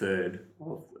second third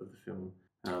of the film.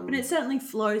 But it certainly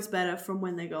flows better from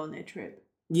when they go on their trip.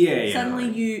 Yeah. Suddenly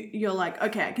like- you're like,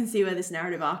 okay, I can see where this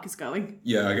narrative arc is going.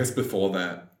 Yeah, I guess before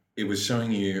that, it was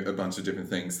showing you a bunch of different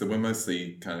things that were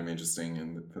mostly kind of interesting,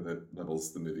 and for the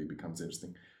levels the movie becomes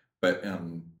interesting. But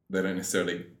they don't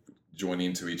necessarily join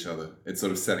into each other. It's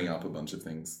sort of setting up a bunch of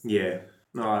things. Yeah,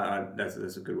 no,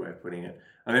 that's a good way of putting it.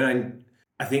 I mean,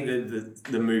 I think that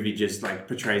the movie just like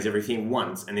portrays everything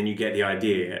once, and then you get the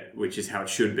idea, which is how it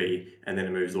should be, and then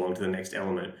it moves along to the next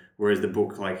element. Whereas the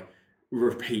book like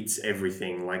repeats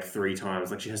everything like 3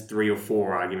 times. Like, she has 3 or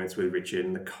 4 arguments with Richard,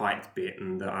 and the kite bit,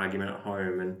 and the argument at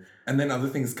home, And then other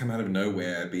things come out of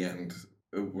nowhere at the end.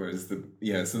 Whereas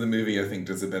so the movie, I think,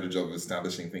 does a better job of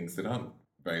establishing things that aren't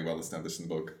very well established in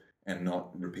the book, and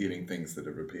not repeating things that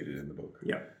are repeated in the book.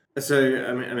 Yeah. So,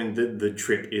 I mean, the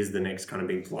trip is the next kind of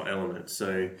big plot element.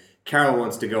 So, Carol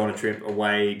wants to go on a trip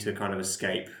away to kind of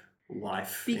escape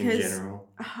life in Because general.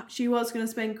 she was going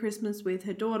to spend Christmas with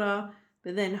her daughter,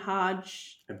 but then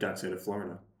Haj, Abducts her to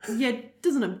Florida.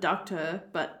 doesn't abduct her,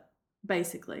 but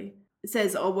basically it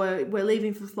says, oh, we're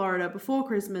leaving for Florida before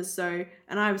Christmas, and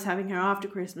I was having her after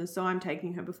Christmas, so I'm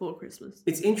taking her before Christmas.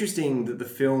 It's interesting that the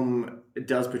film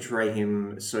does portray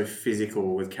him so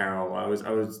physical with Carol. I was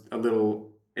a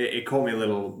little... It caught me a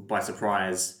little by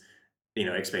surprise,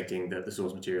 expecting that the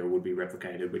source material would be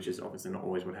replicated, which is obviously not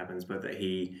always what happens, but that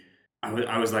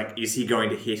I was like, is he going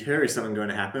to hit her? Is something going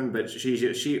to happen? But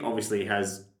she obviously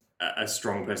has a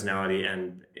strong personality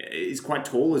and is quite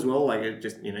tall as well. Like,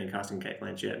 just, casting Cate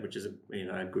Blanchett, which is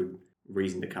a good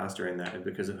reason to cast her in that,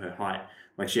 because of her height.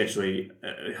 Like, she actually,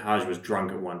 Haj was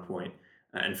drunk at one point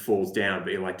and falls down,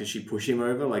 but you're like, does she push him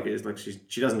over? Like, it's like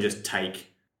she doesn't just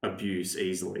take abuse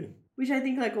easily. Which I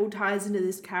think like all ties into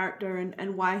this character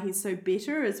and why he's so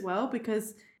bitter as well,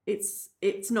 because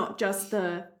it's not just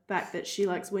the fact that she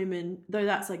likes women, though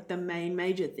that's like the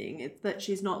major thing. It's that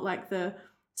she's not like the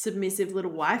submissive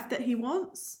little wife that he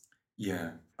wants.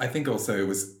 Yeah, I think also it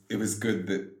was good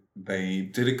that they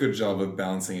did a good job of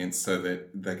balancing it so that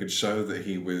they could show that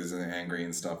he was angry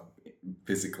and stuff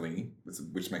physically,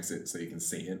 which makes it so you can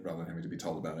see it rather than having to be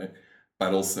told about it.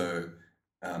 But also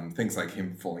things like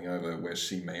him falling over, where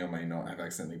she may or may not have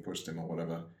accidentally pushed him or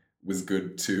whatever, was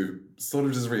good to sort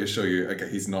of just reassure you, okay,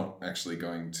 he's not actually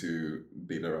going to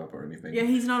beat her up or anything. Yeah,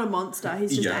 he's not a monster. He's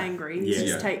just Yeah. angry. He's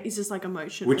Yeah. he's just like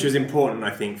emotional. Which is important,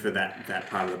 I think, for that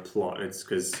part of the plot. It's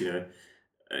because,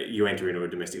 you enter into a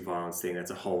domestic violence thing, that's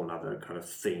a whole other kind of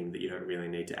theme that you don't really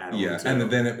need to add on Yeah, to.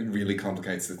 and then it really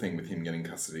complicates the thing with him getting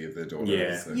custody of their daughter.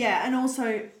 Yeah. So. Yeah, and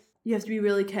also you have to be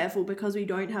really careful because we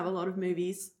don't have a lot of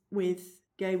movies with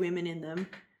gay women in them.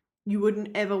 You wouldn't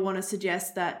ever want to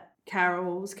suggest that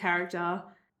Carol's character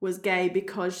was gay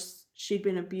because she'd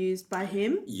been abused by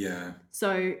him. Yeah.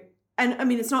 So, and I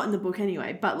mean, it's not in the book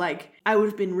anyway, but like, I would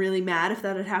have been really mad if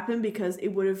that had happened because it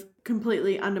would have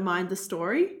completely undermined the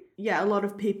story. Yeah, a lot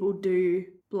of people do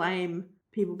blame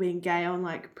people being gay on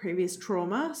like previous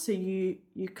trauma. So you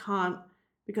can't,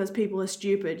 because people are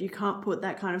stupid, you can't put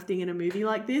that kind of thing in a movie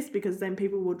like this because then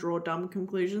people will draw dumb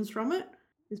conclusions from it,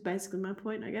 is basically my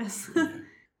point, I guess.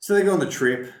 So they go on the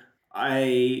trip.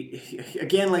 I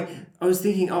was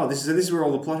thinking, this is where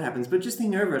all the plot happens, but just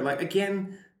thinking over it, like,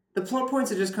 again, the plot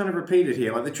points are just kind of repeated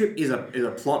here. Like, the trip is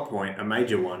a plot point, a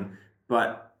major one,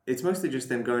 but it's mostly just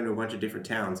them going to a bunch of different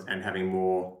towns and having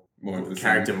more of the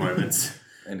character same. moments.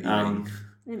 And eating.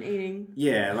 And eating.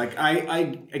 Yeah, like I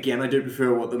do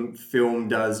prefer what the film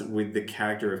does with the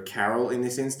character of Carol in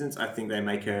this instance. I think they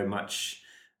make her much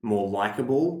more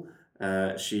likable.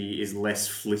 She is less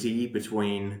flitty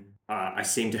between I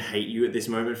seem to hate you at this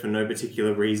moment for no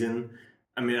particular reason.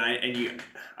 I mean,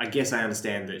 I guess I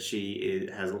understand that she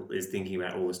is thinking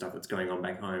about all the stuff that's going on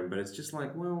back home, but it's just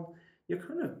like, well, you're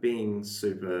kind of being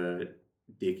super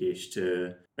dickish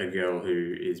to a girl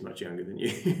who is much younger than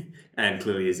you and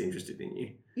clearly is interested in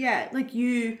you. Yeah, like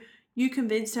you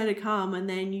convinced her to come, and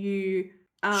then you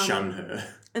Shun her.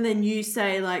 and then you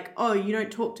say like, "Oh, you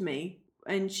don't talk to me,"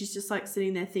 and she's just like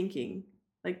sitting there thinking,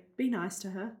 like, be nice to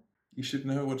her. You should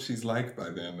know what she's like by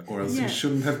then, or else Yeah. you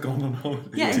shouldn't have gone on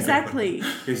holiday. Yeah, exactly.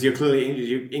 Because you're clearly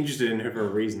you're interested in her for a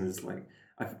reason. It's like,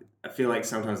 I feel like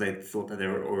sometimes they thought that they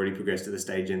were already progressed to the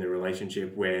stage in the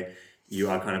relationship where you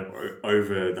are kind of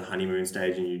over the honeymoon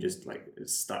stage and you just like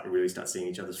start seeing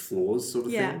each other's flaws sort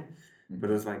of Yeah. thing. But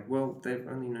it's like, well, they've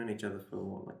only known each other for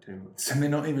what, like 2 months. And they're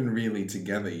not even really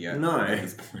together yet. No. At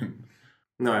this point.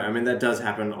 No, I mean that does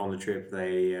happen on the trip.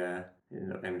 They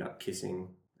end up kissing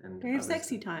and They have other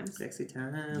sexy stuff. times. Sexy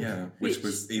time. Yeah, which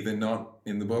was either not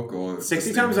in the book or Sexy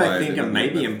just times, I implied think, in are the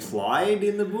maybe movie. implied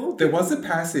in the book. There was a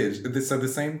passage, so the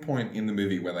same point in the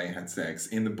movie where they had sex,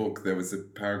 in the book there was a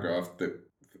paragraph that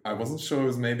I wasn't sure it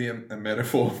was maybe a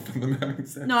metaphor for them having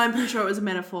sex. No, I'm pretty sure it was a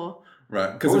metaphor.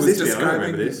 Right, because What it was was this bit? I don't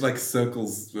describing remember this. like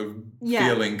circles of Yeah.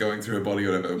 feeling going through her body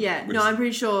or whatever. Yeah, which- no, I'm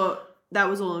pretty sure that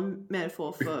was all a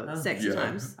metaphor for Oh, sexy yeah.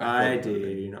 times. I thought-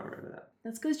 do not remember that.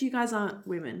 That's because you guys aren't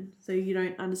women, so you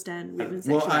don't understand women's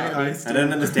Well, sexuality. I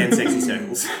don't understand sexy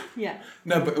circles. Yeah,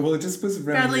 No, but well, it just was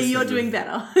Bradley, you're doing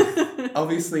reminiscent better. of-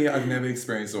 Obviously, I've never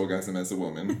experienced orgasm as a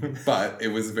woman, but it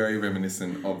was very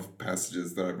reminiscent of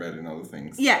passages that I've read in other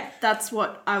things. Yeah, that's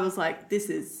what I was like. This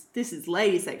is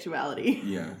lady sexuality.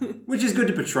 Yeah. Which is good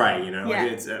to portray, you know. Yeah.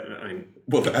 Like it's, I mean,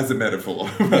 Well, as a metaphor.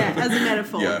 Yeah, as a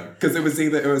metaphor. Yeah, because it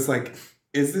was like,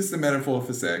 is this a metaphor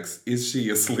for sex? Is she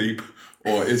asleep?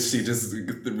 Or is she just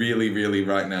really, really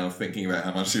right now thinking about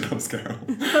how much she loves Carol?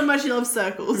 How much you love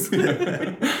circles.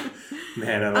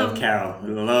 man, I love Carol. I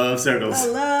love circles. I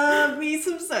love me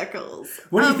some circles.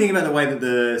 What do you think about the way that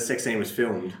the sex scene was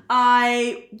filmed?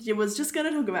 I was just going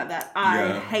to talk about that. I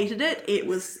Yeah. hated it. It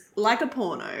was like a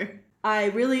porno. I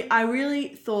really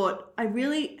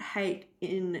hate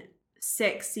in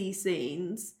sexy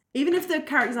scenes, even if the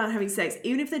characters aren't having sex,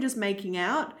 even if they're just making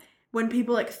out, when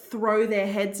people like throw their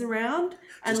heads around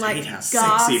and Just like hate how gasp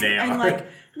sexy they and are. like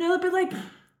no, but like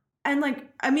and like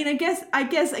I mean I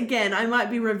guess again I might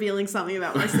be revealing something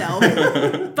about myself,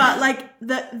 but like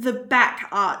the back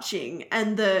arching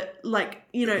and the like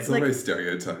It's all like very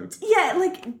stereotyped. yeah,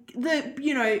 like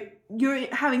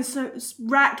you're having so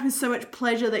racked with so much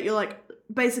pleasure that you're like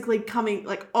basically coming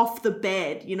like off the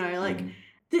bed, like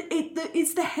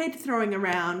it's the head throwing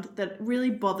around that really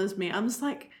bothers me. I'm just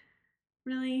like,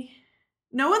 really?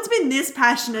 No one's been this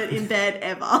passionate in bed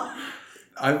ever.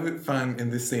 I would find in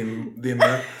this scene the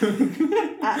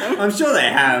Adam. I'm sure they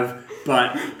have,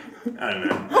 but I don't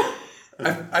know.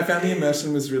 I found the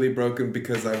immersion was really broken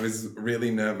because I was really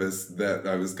nervous that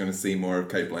I was going to see more of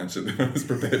Kate Blanchett than I was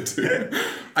prepared to.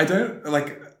 I don't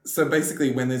like. So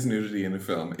basically, when there's nudity in a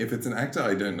film, if it's an actor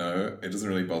I don't know, it doesn't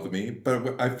really bother me.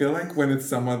 But I feel like when it's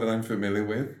someone that I'm familiar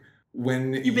with,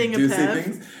 when you being a do see perv?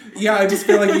 things, yeah, I just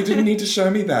feel like you didn't need to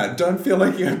show me that. Don't feel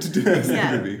like you have to do this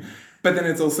Yeah. in the movie. But then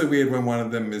it's also weird when one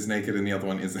of them is naked and the other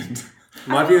one isn't.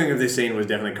 My viewing of this scene was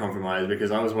definitely compromised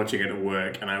because I was watching it at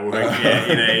work, and I work at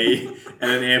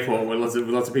an airport with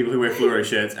lots of people who wear fluoro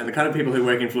shirts, and the kind of people who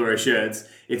work in fluoro shirts,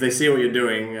 if they see what you're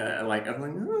doing, I'm like, oh,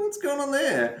 what's going on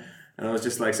there? And I was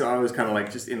just like, so I was kind of like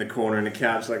just in the corner in the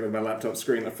couch, like with my laptop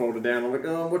screen that folded down. I'm like,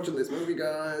 oh, I'm watching this movie,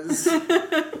 guys.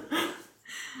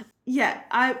 Yeah,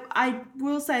 I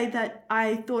will say that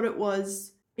I thought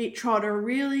it trod a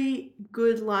really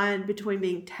good line between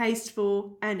being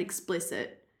tasteful and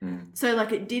explicit. So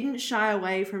like it didn't shy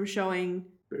away from showing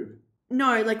Boob.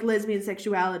 no, like lesbian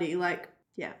sexuality, like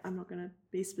yeah, I'm not gonna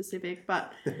be specific,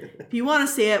 but if you want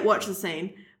to see it, watch the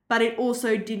scene. But it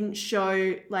also didn't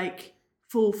show like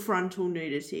full frontal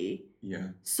nudity. Yeah.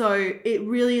 So it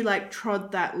really like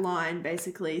trod that line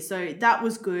basically. So that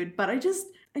was good. But I just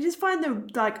find the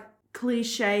like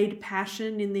cliched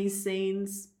passion in these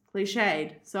scenes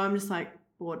cliched. So I'm just like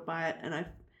bored by it, and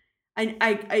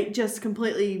it just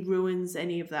completely ruins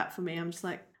any of that for me. I'm just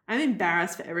like, I'm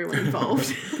embarrassed for everyone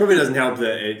involved. Probably doesn't help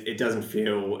that it doesn't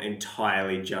feel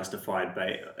entirely justified,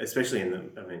 especially in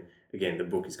the. I mean, again, the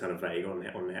book is kind of vague on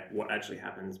what actually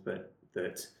happens, but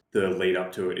that the lead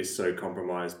up to it is so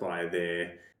compromised by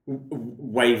their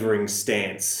wavering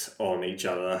stance on each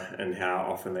other and how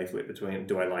often they flip between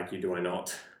do I like you, do I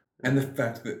not. And the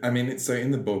fact that, I mean, so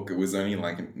in the book, it was only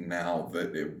like now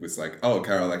that it was like, oh,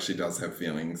 Carol actually does have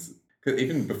feelings. Because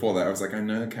even before that, I was like, I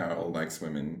know Carol likes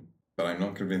women, but I'm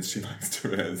not convinced she likes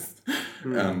Therese.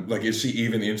 Like, is she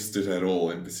even interested at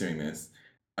all in pursuing this?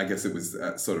 I guess it was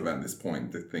sort of at this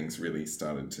point that things really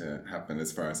started to happen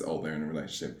as far as, they're in a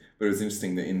relationship. But it was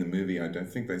interesting that in the movie, I don't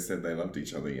think they said they loved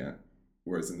each other yet.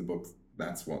 Whereas in the book,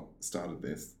 that's what started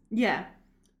this. Yeah.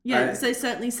 Yeah, so they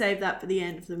certainly saved that for the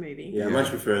end of the movie. Yeah, I much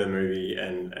prefer the movie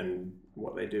and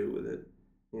what they do with it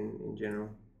in general.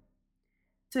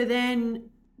 So then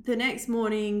the next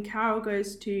morning, Carol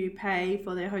goes to pay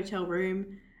for their hotel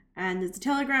room, and there's a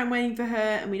telegram waiting for her,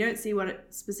 and we don't see what it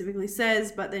specifically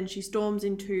says, but then she storms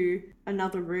into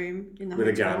another room in the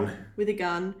hotel with a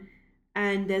gun,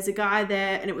 and there's a guy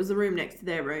there, and it was the room next to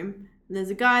their room, and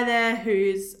there's a guy there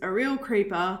who's a real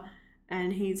creeper,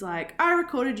 and he's like, I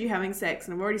recorded you having sex,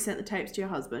 and I've already sent the tapes to your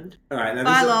husband. All right, now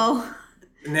bye, lol.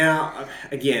 Now,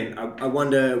 again, I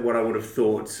wonder what I would have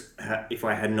thought if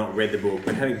I had not read the book.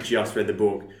 But having just read the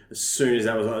book, as soon as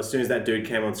that dude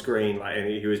came on screen, like, and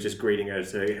he was just greeting her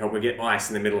to help her get ice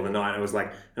in the middle of the night, I was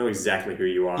like, I know exactly who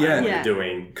you are and what you're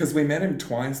doing. Because we met him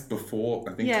twice before,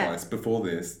 twice before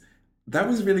this. That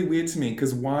was really weird to me,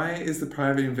 because why is the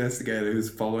private investigator who's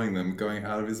following them going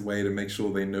out of his way to make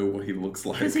sure they know what he looks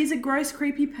like? Because he's a gross,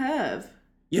 creepy perv.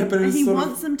 Yeah, but he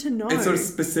wants them to know. It's sort of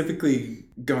specifically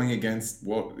going against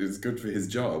what is good for his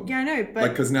job. Yeah, I know, but...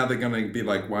 because now they're going to be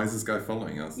like, why is this guy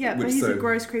following us? Yeah, but he's a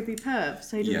gross, creepy perv,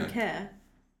 so he doesn't care.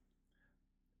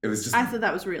 It was just... I thought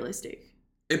that was realistic.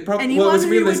 It was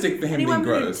realistic for him being gross.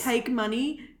 Anyone who would take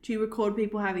money to record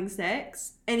people having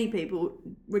sex, any people,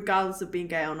 regardless of being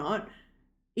gay or not,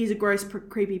 is a gross,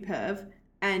 creepy perv.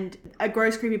 And a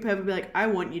gross, creepy perv would be like, I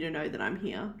want you to know that I'm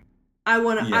here. I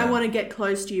want to get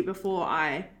close to you before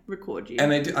I record you.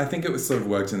 And I think it was sort of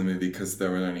worked in the movie because there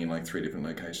were only like 3 different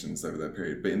locations over that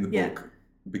period. But in the book,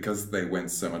 because they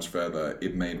went so much further,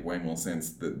 it made way more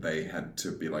sense that they had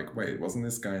to be like, wait, wasn't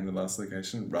this guy in the last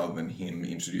location? Rather than him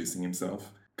introducing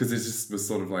himself. Because it just was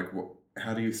sort of like,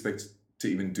 how do you expect to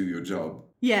even do your job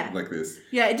like this?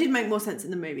 Yeah, it did make more sense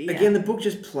in the movie. Yeah. Again, the book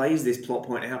just plays this plot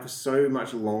point out for so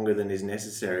much longer than is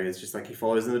necessary. It's just like he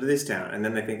follows them to this town and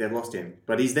then they think they've lost him.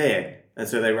 But he's there. And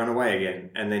so they run away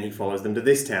again. And then he follows them to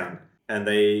this town and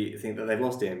they think that they've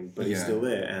lost him, but he's still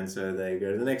there. And so they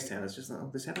go to the next town. It's just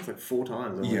like, this happens like 4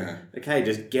 times. I'm like, okay,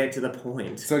 just get to the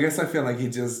point. So I guess I feel like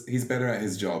he's better at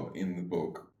his job in the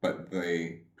book, but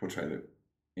they portrayed it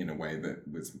in a way that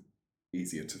was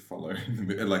easier to follow.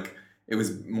 Like, it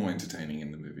was more entertaining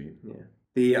in the movie.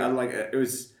 Yeah. I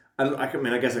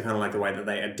guess I kind of like the way that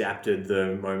they adapted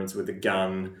the moments with the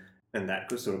gun and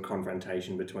that sort of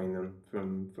confrontation between them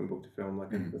from book to film.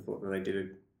 Like, I thought that they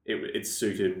did it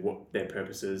suited what their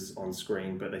purposes on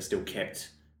screen, but they still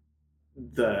kept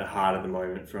the heart of the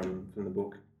moment from the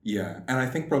book. Yeah, and I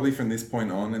think probably from this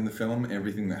point on in the film,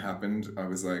 everything that happened, I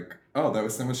was like, oh, that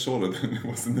was so much shorter than it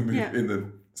was in the movie. Yeah.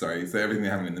 So everything that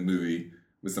happened in the movie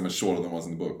was so much shorter than it was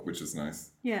in the book, which is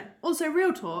nice. Yeah. Also,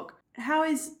 real talk, how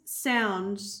is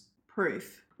sound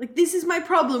proof? Like, this is my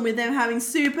problem with them having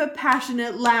super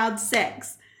passionate, loud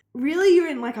sex. Really, you're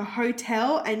in like a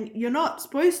hotel and you're not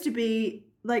supposed to be,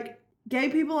 like, gay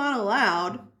people aren't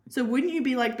allowed. So wouldn't you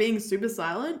be like being super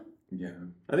silent? Yeah.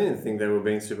 I didn't think they were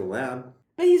being super loud.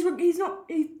 But he's not,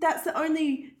 that's the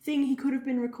only thing he could have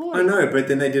been recording. I know, but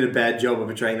then they did a bad job of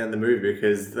portraying that in the movie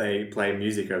because they play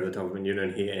music over the top of it and you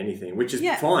don't hear anything, which is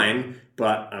fine,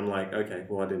 but I'm like, okay,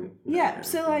 well, I didn't. Yeah,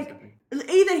 so like,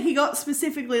 either he got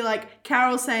specifically like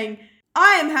Carol saying,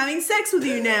 I am having sex with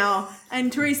you now,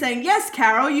 and Therese saying, yes,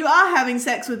 Carol, you are having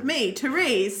sex with me,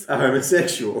 Therese. A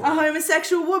homosexual. A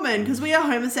homosexual woman, because we are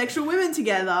homosexual women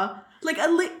together. Like,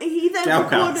 he then gal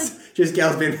recorded... Pals. Just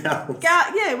gals being pals.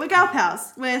 Yeah, we're gal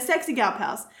pals. We're sexy gal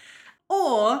pals.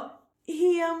 Or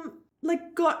he,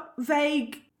 got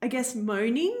vague, I guess,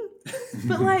 moaning.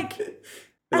 But, like...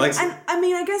 and I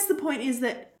mean, I guess the point is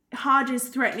that Hodge is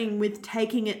threatening with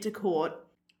taking it to court.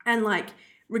 And, like,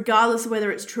 regardless of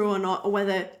whether it's true or not, or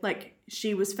whether, like,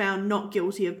 she was found not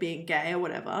guilty of being gay or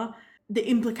whatever, the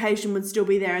implication would still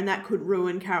be there and that could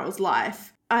ruin Carol's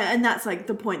life. And that's like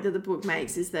the point that the book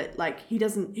makes is that like he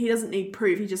doesn't need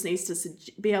proof. He just needs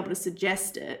to be able to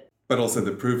suggest it. But also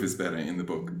the proof is better in the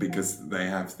book because they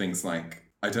have things like,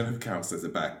 I don't know if Carol says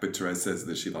it back, but Therese says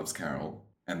that she loves Carol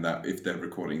and that if they're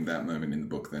recording that moment in the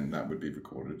book, then that would be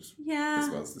recorded as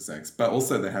well as the sex. But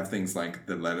also they have things like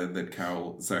the letter that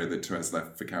Therese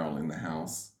left for Carol in the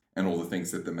house and all the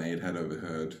things that the maid had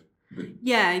overheard.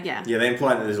 Yeah, they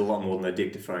imply that there's a lot more than the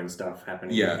dictaphone stuff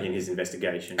happening in his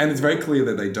investigation. And it's very clear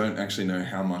that they don't actually know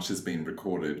how much has been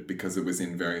recorded because it was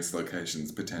in various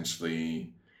locations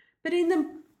potentially.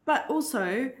 But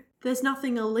also, there's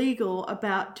nothing illegal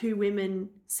about 2 women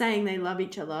saying they love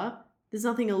each other. There's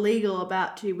nothing illegal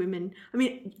about 2 women. I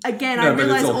mean, again, I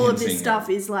realise all of this stuff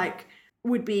is like,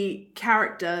 would be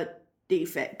character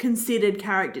considered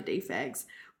character defects.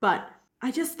 But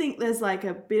I just think there's like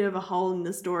a bit of a hole in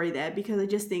the story there, because I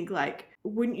just think like,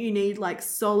 wouldn't you need like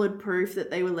solid proof that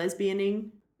they were lesbianing?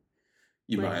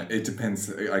 You Like- might. It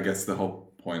depends. I guess the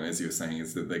whole point, as you were saying,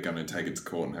 is that they're going to take it to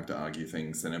court and have to argue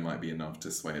things, and it might be enough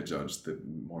to sway a judge that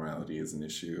morality is an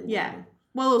issue. Or Yeah. whatever.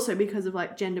 Well, also because of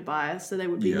like gender bias, so they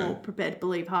would be Yeah. more prepared to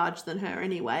believe Harge than her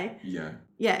anyway. Yeah.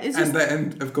 Yeah, it's just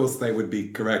And of course they would be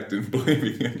correct in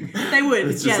believing him. they would.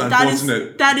 It's just Yeah,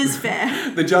 unfortunate. that is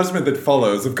fair. The judgment that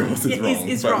follows, of course, is It wrong.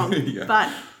 is but- wrong, yeah.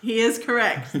 but he is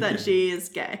correct that she is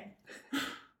gay.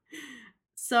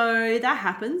 So that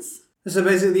happens. So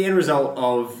basically, the end result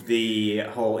of the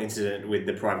whole incident with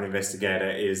the private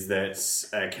investigator is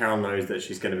that Carol knows that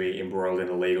she's going to be embroiled in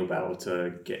a legal battle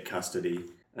to get custody.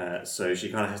 So she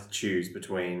kind of has to choose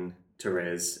between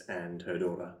Therese and her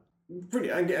daughter.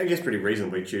 I guess pretty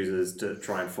reasonably chooses to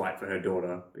try and fight for her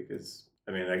daughter, because,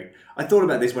 I mean, I thought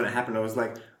about this when it happened. I was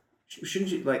like, shouldn't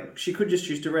she, like, she could just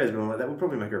choose Therese, but I'm like, that would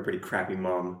probably make her a pretty crappy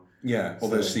mum. Yeah,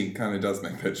 although So- she kind of does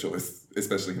make that choice,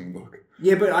 especially in the book.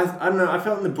 Yeah, but I don't know. I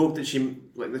felt in the book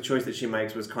that the choice that she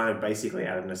makes was kind of basically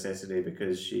out of necessity,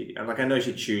 because I know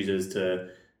she chooses to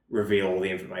reveal all the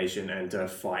information and to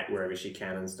fight wherever she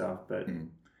can and stuff, but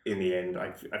in the end,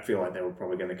 I feel like they were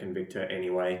probably going to convict her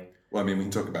anyway. Well, I mean, we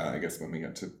can talk about it, I guess, when we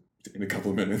get to in a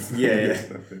couple of minutes. Yeah.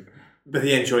 But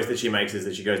the end choice that she makes is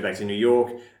that she goes back to New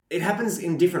York. It happens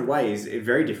in different ways, in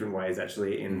very different ways,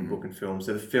 actually, in book and film.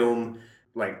 So the film,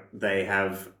 like, they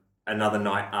have another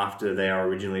night after they are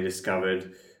originally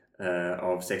discovered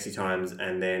of Sexy Times,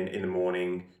 and then in the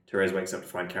morning, Therese wakes up to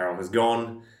find Carol has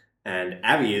gone, and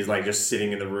Abby is, like, just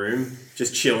sitting in the room,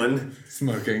 just chilling.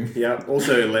 Smoking. Yeah,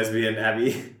 also lesbian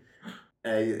Abby.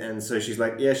 And so she's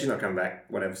like, yeah, she's not coming back,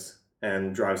 whatevs,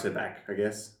 and drives her back, I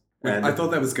guess. And I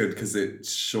thought that was good because it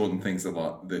shortened things a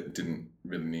lot that didn't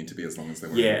really need to be as long as they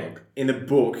were in yeah, the book. in the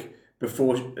book,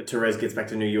 before Therese gets back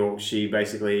to New York, she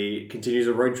basically continues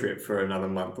a road trip for another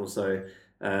month or so.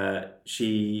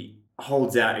 She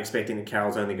holds out expecting that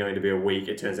Carol's only going to be a week.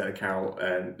 It turns out that Carol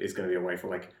is going to be away for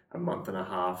like a month and a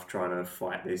half trying to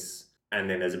fight this. And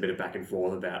then there's a bit of back and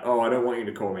forth about, oh, I don't want you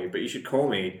to call me, but you should call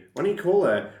me. Why don't you call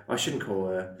her? I shouldn't call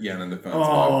her. Yeah, and then the phone's Oh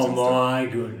bugged and stuff. my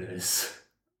goodness.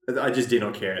 I just did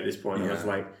not care at this point. I was Yeah.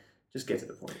 like, just get to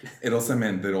the point. It also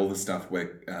meant that all the stuff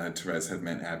where Therese had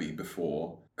met Abby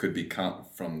before could be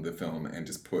cut from the film and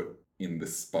just put in the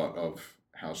spot of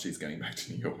how she's getting back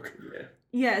to New York. Yeah.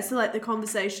 Yeah, so like the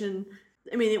conversation,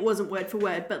 I mean, it wasn't word for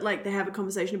word, but like they have a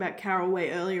conversation about Carol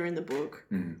way earlier in the book.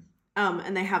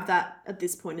 And they have that at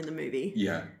this point in the movie.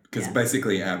 Yeah, because Yeah.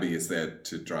 basically Abby is there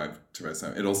to drive Therese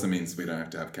home. It also means we don't have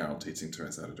to have Carol teaching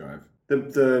Therese how to drive.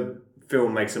 The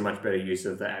film makes a much better use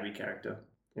of the Abby character,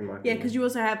 in my Yeah, opinion. because you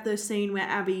also have the scene where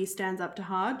Abby stands up to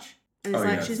Harge. And it's Oh,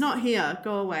 like, yes. she's not here,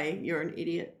 go away, you're an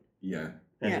idiot. Yeah.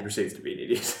 And Yeah. he proceeds to be an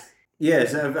idiot. Yeah,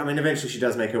 so, I mean, eventually she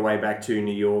does make her way back to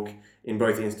New York. In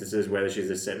both instances, whether she's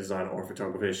a set designer or a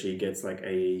photographer, she gets like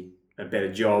a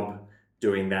better job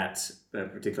doing that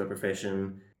particular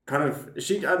profession. Kind of,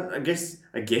 I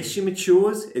guess she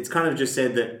matures. It's kind of just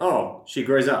said that, oh, she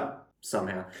grows up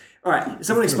somehow. All right,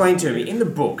 someone explain to me, in the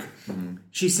book,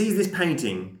 she sees this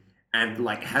painting and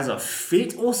like has a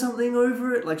fit or something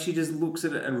over it. Like she just looks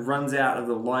at it and runs out of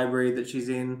the library that she's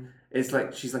in. It's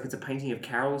like, she's like, it's a painting of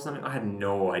Carol or something. I had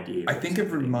no idea. I think it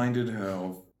reminded her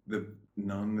of the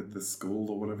nun at the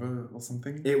school or whatever or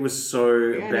something. It was so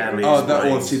Yeah, badly Oh,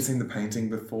 explained. or she'd seen the painting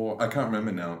before. I can't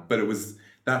remember now, but it was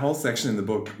that whole section in the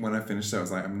book. When I finished it, I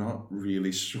was like, I'm not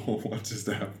really sure what just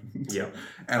happened. Yep.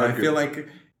 And I I agree. feel like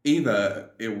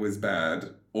either it was bad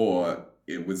or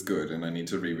it was good, and I need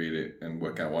to reread it and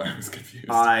work out why I was confused.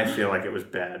 I feel like it was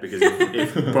bad because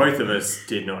if both of us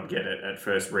did not get it at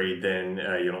first read, then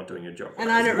you're not doing your job. And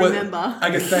I don't Well, remember. I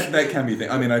guess that can be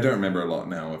I mean, I don't remember a lot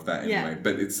now of that Yeah. anyway.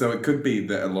 But it could be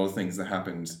that a lot of things that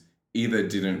happened either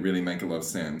didn't really make a lot of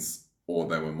sense or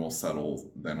they were more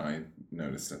subtle than I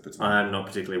noticed at the time. I'm not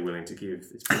particularly willing to give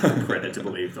this people credit to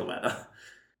believe the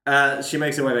latter. She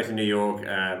makes her way back to New York,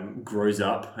 grows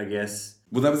up, I guess.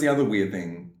 Well, that was the other weird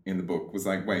thing in the book was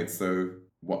like, wait, so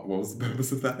what was the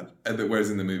purpose of that? Whereas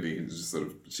in the movie, it was just sort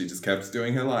of she just kept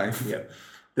doing her life. Yep.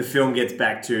 The film gets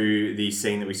back to the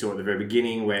scene that we saw at the very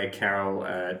beginning where Carol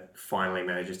finally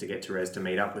manages to get Therese to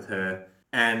meet up with her.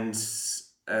 And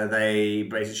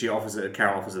Carol offers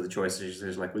her the choice.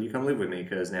 She's like, will you come live with me?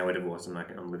 Because now we're divorced and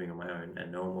I'm living on my own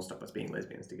and no one will stop us being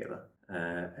lesbians together.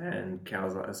 And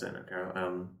Carol's like, oh, no,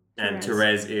 Carol. And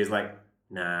Therese. Therese is like,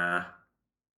 nah,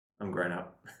 I'm grown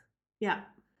up. Yeah.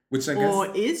 Which I guess...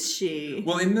 Or is she?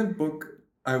 Well, in the book,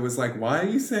 I was like, why are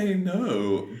you saying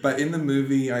no? But in the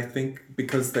movie, I think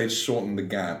because they shortened the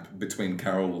gap between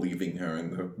Carol leaving her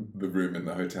in the room in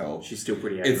the hotel, She's still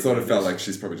pretty angry. it sort of at felt this. like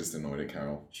she's probably just annoyed at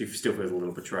Carol. She still feels a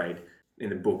little betrayed. In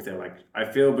the book, they're like, I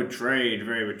feel betrayed,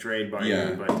 very betrayed by Yeah.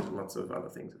 you, but lots of other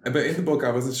things. But in the book,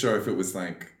 I wasn't sure if it was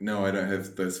like, no, I don't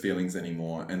have those feelings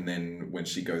anymore. And then when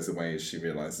she goes away, she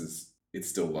realizes it's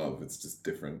still love. It's just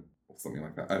different or something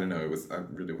like that. I don't know. I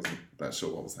really wasn't that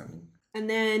sure what was happening. And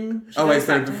then she Oh, goes wait,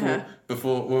 sorry, back to her.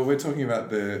 before, well, we're talking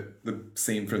about the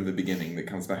scene from the beginning that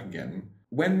comes back again.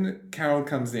 When Carol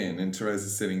comes in and Therese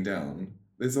is sitting down,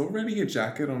 there's already a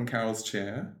jacket on Carol's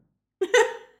chair.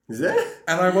 Is there?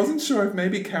 And I wasn't sure if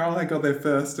maybe Carol had got there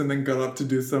first and then got up to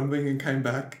do something and came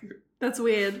back. That's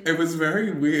weird. It was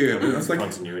very weird. I was like,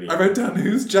 Continuity. I wrote down,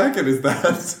 whose jacket is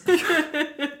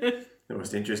that? The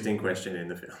most interesting question in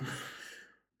the film.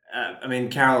 I mean,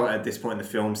 Carol at this point in the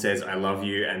film says, I love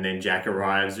you, and then Jack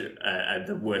arrives at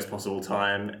the worst possible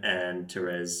time, and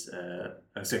Therese,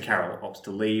 so Carol opts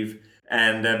to leave.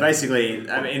 And basically,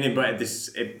 I mean, but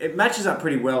it matches up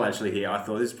pretty well actually here. I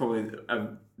thought this is probably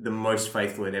the most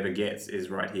faithful it ever gets is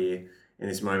right here in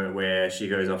this moment where she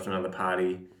goes off to another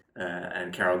party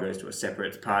and Carol goes to a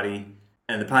separate party.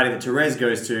 And the party that Therese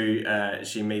goes to,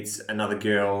 she meets another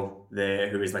girl there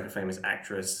who is like a famous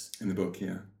actress. In the book,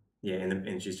 yeah. Yeah,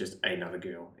 and she's just another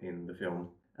girl in the film.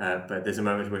 But there's a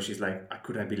moment where she's like,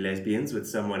 could I be lesbians with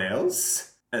someone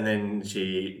else? And then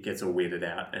she gets all weirded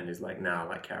out and is like, nah, I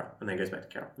like Carol. And then goes back to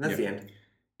Carol. And that's the end.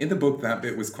 In the book, that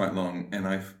bit was quite long.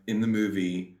 And in the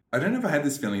movie, I don't know if I had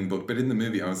this feeling in the book, but in the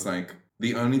movie, I was like,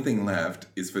 the only thing left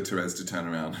is for Therese to turn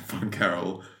around and find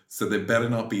Carol. So there better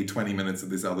not be 20 minutes of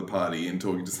this other party and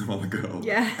talking to some other girl.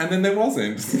 Yeah. And then there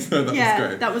wasn't. So that was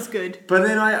great. That was good. But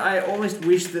then I almost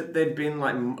wish that there'd been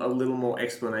like a little more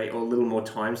explanation or a little more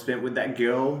time spent with that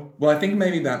girl. Well, I think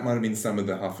maybe that might have been some of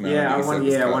the half an hour. I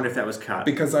cut. wonder if that was cut.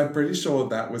 Because I'm pretty sure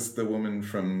that was the woman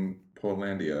from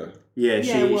Portlandia.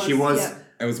 She was. Yeah.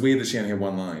 It was weird that she only had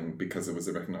one line because it was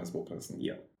a recognizable person.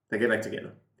 Yeah. They get back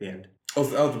together. The end.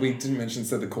 Also, we didn't mention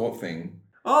the court thing.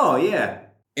 Oh, yeah.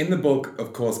 In the book,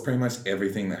 of course, pretty much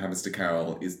everything that happens to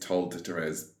Carol is told to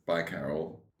Therese by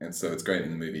Carol. And so it's great in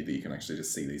the movie that you can actually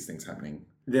just see these things happening.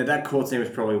 Yeah, that court scene was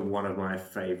probably one of my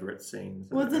favourite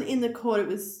scenes. It wasn't in the court, it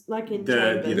was like in the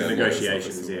chambers.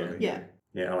 negotiations, yeah. Yeah.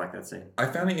 Yeah, I like that scene. I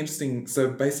found it interesting. So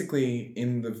basically,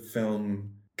 in the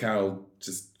film, Carol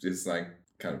just is like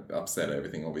kind of upset at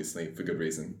everything, obviously, for good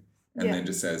reason. And then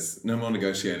just says, no more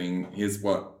negotiating. Here's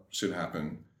what should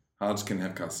happen. Hodge can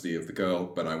have custody of the girl,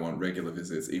 but I want regular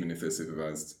visits, even if they're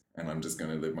supervised. And I'm just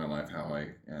going to live my life how I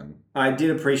am. I did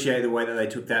appreciate the way that they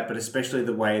took that, but especially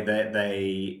the way that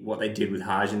what they did with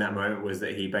Hodge in that moment was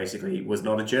that he basically was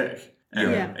not a jerk.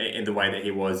 In the way that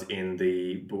he was in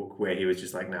the book, where he was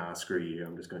just like, nah, screw you,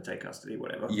 I'm just going to take custody,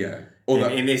 whatever. Yeah.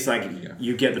 In this,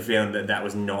 you get the feeling that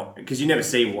was not... Because you never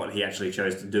see what he actually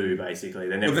chose to do, basically.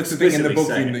 They never that's the thing in the book,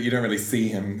 say you don't really see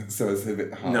him, so it's a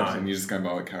bit hard. No. And you just go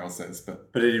by what Carol says. But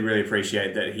I did really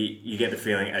appreciate that you get the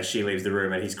feeling as she leaves the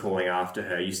room and he's calling after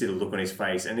her, you see the look on his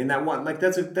face. And in that one, like,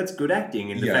 that's good acting.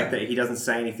 In the fact that he doesn't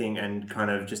say anything and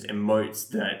kind of just emotes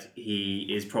that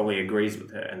he is probably agrees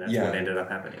with her. And that's what ended up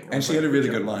happening. And she had a really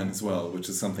good line as well, which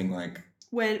is something like...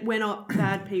 We're not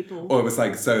bad people. Or it was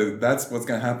like, so that's what's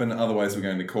going to happen, otherwise we're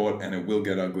going to court and it will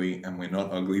get ugly and we're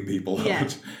not ugly people. Yeah.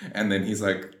 And then he's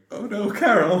like, oh no,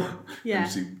 Carol. Yeah.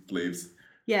 And she leaves.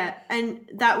 Yeah, and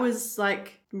that was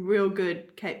like real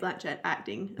good Cate Blanchett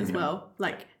acting as well.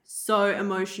 Like so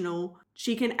emotional.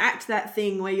 She can act that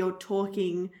thing where you're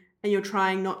talking and you're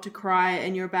trying not to cry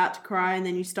and you're about to cry and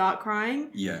then you start crying.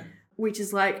 Yeah. Which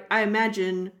is like, I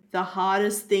imagine, the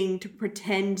hardest thing to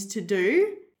pretend to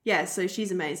do. Yeah, so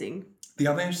she's amazing. The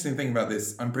other interesting thing about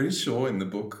this, I'm pretty sure in the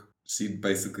book, she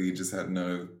basically just had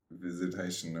no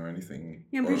visitation or anything.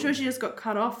 Yeah, I'm pretty sure she just got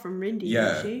cut off from Rindy,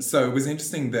 Yeah, didn't she? so it was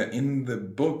interesting that in the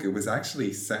book, it was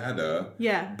actually sadder.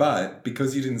 Yeah. But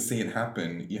because you didn't see it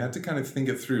happen, you had to kind of think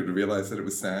it through to realize that it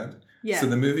was sad. Yeah. So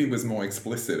the movie was more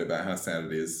explicit about how sad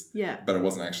it is. Yeah. But it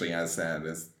wasn't actually as sad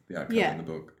as the outcome in the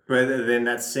book. But then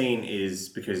that scene is,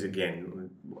 because again,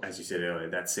 as you said earlier,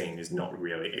 that scene is not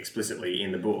really explicitly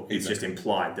in the book. It's just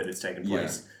implied that it's taken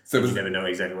place. Yeah. So you never know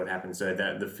exactly what happened. So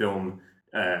that the film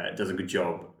does a good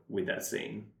job with that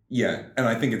scene. Yeah, and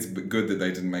I think it's good that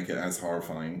they didn't make it as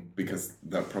horrifying because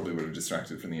that probably would have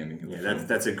distracted from the ending of the film.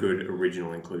 That's a good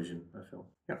original inclusion, I feel.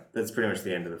 Yeah, that's pretty much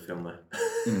the end of the film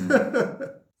though.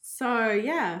 So,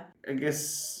 yeah. I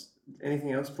guess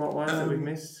anything else plot-wise that we've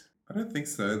missed? I don't think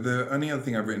so. The only other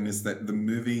thing I've written is that the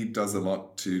movie does a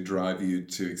lot to drive you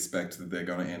to expect that they're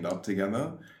going to end up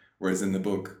together, whereas in the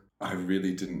book, I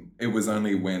really didn't. It was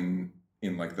only when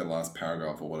in like the last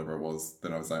paragraph or whatever it was,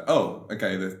 then I was like, oh,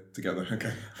 okay, they're together.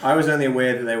 Okay. I was only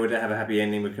aware that they would have a happy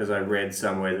ending because I read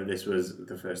somewhere that this was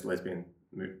the first lesbian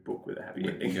book with a happy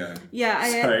ending. Yeah.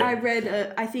 Yeah, So- I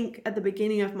read, I think at the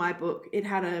beginning of my book, it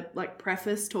had a like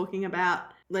preface talking about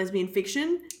lesbian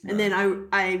fiction. And then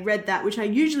I read that, which I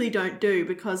usually don't do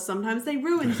because sometimes they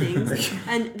ruin things.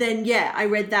 And then, yeah, I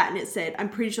read that and it said, I'm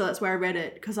pretty sure that's where I read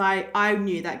it because I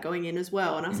knew that going in as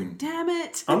well. And I was like, damn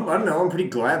it. I don't know, I'm pretty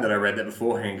glad that I read that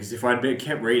beforehand because if I'd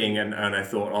kept reading and I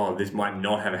thought, oh, this might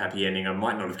not have a happy ending, I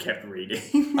might not have kept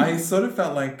reading. I sort of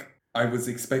felt like I was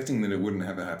expecting that it wouldn't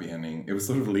have a happy ending. It was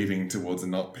sort of leading towards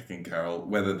not picking Carol,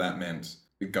 whether that meant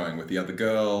going with the other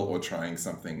girl or trying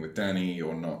something with Danny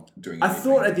or not doing I anything.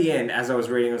 thought at the end, as I was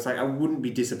reading, I was like, I wouldn't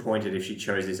be disappointed if she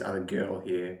chose this other girl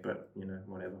here, but, you know,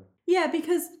 whatever. Yeah,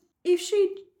 because if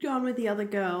she'd gone with the other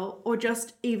girl or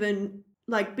just even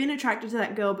like been attracted to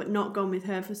that girl but not gone with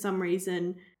her for some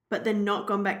reason, but then not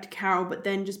gone back to Carol, but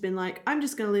then just been like, I'm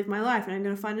just going to live my life and I'm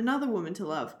going to find another woman to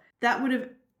love, that would have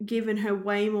given her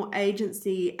way more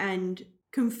agency and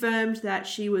confirmed that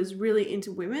she was really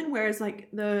into women. Whereas like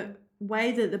the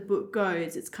way that the book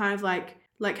goes, it's kind of like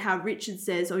how Richard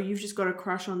says, oh, you've just got a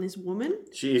crush on this woman.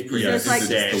 She is pretty Yeah, So it's like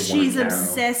obsessed. the one she's Carol.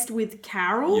 obsessed with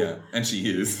Carol. Yeah, and she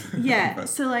is. Yeah, But-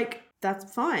 so like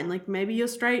that's fine. Like maybe you're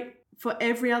straight for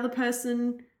every other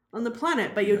person on the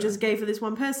planet, but you're Yeah. just gay for this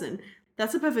one person.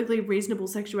 That's a perfectly reasonable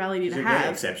sexuality It's to a great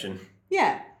have. exception.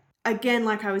 Yeah. Again,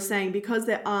 like I was saying, because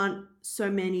there aren't so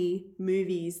many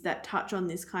movies that touch on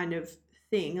this kind of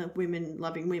thing of women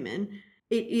loving women,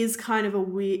 it is kind of a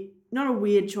weird, not a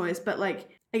weird choice, but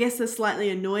like I guess a slightly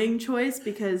annoying choice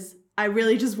because I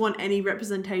really just want any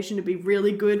representation to be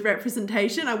really good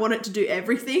representation. I want it to do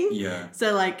everything. Yeah.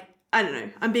 So like, I don't know.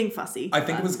 I'm being fussy. I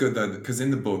think but it was good though, because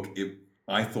in the book,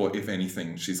 I thought if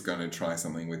anything, she's going to try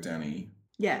something with Danny,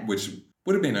 Yeah. which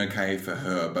would have been okay for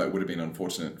her, but it would have been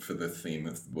unfortunate for the theme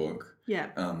of the book. Yeah.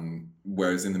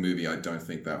 Whereas in the movie, I don't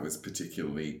think that was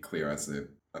particularly clear as a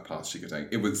path she could take.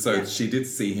 It was so Yeah. she did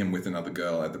see him with another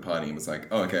girl at the party and was like,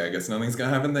 "Oh, okay, I guess nothing's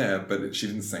gonna happen there." But she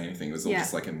didn't say anything. It was all Yeah.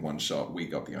 just like in one shot. We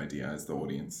got the idea as the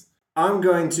audience. I'm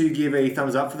going to give a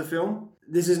thumbs up for the film.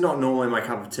 This is not normally my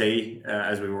cup of tea,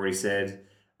 as we've already said.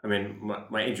 I mean,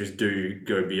 my interests do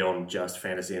go beyond just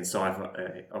fantasy and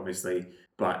sci-fi, obviously.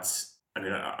 But, I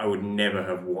mean, I would never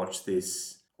have watched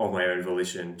this of my own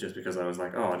volition just because I was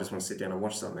like, oh, I just want to sit down and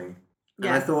watch something. And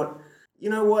Yeah. I thought, you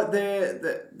know what,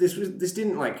 this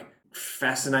didn't, like,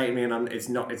 fascinate me, and it's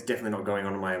definitely not going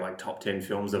on my, like, top 10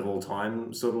 films of all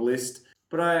time sort of list.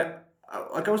 But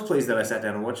I was pleased that I sat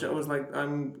down and watched it. I was like,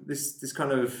 this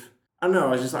kind of, I don't know,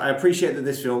 I was just like, I appreciate that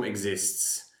this film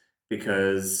exists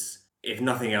because if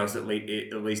nothing else, at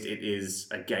least it is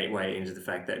a gateway into the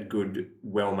fact that good,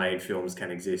 well-made films can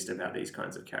exist about these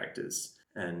kinds of characters.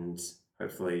 And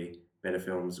hopefully better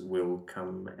films will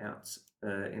come out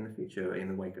in the future in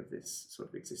the wake of this sort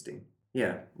of existing.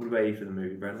 Yeah. What about you for the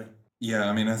movie, Bradley? Yeah,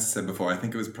 I mean, as I said before, I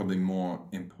think it was probably more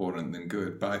important than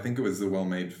good, but I think it was a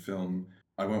well-made film.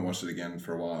 I won't watch it again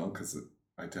for a while because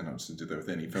I tend not to do that with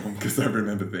any film because I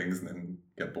remember things and then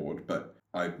get bored. But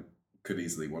I could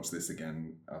easily watch this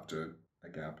again after a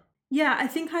gap. Yeah, I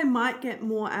think I might get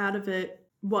more out of it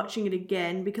watching it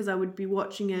again because I would be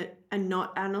watching it and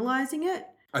not analysing it.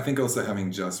 I think also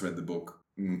having just read the book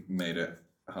made it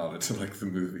harder to like the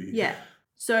movie. Yeah.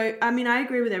 So, I mean, I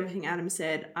agree with everything Adam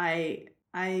said. I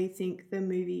think the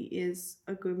movie is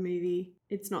a good movie.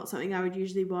 It's not something I would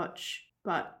usually watch,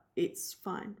 but it's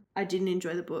fine. I didn't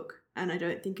enjoy the book and I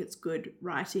don't think it's good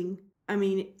writing. I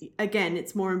mean, again,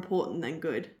 it's more important than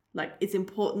good. Like, it's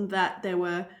important that there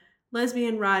were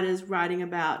lesbian writers writing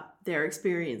about their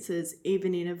experiences,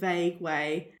 even in a vague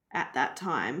way at that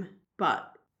time,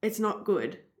 but it's not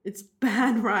good. It's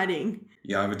bad writing.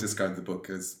 Yeah, I would describe the book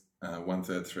as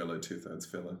 1/3 thriller, 2/3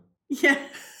 filler. Yeah.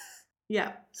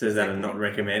 Yeah. So is that a Exactly. not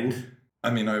recommend?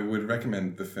 I mean, I would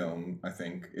recommend the film, I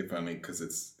think, if only because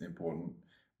it's important.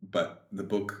 But the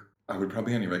book, I would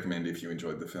probably only recommend if you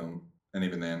enjoyed the film. And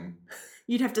even then,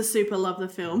 You'd have to super love the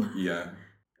film. yeah.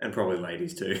 And probably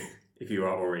ladies too, if you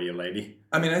are already a lady.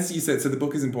 I mean, as you said, so the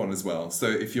book is important as well. So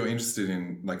if you're interested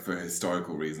in, like, for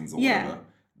historical reasons or Yeah. whatever,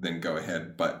 then go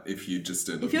ahead. But if you just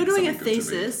are If looking you're for doing a something good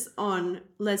to read- thesis on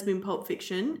lesbian pulp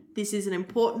fiction, this is an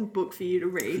important book for you to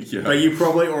read. yeah. But you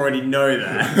probably already know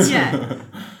that Yeah.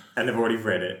 and have already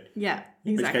read it. Yeah,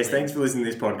 In exactly. which case, thanks for listening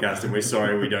to this podcast, and we're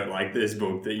sorry we don't like this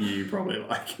book that you probably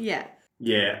like. Yeah.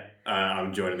 Yeah,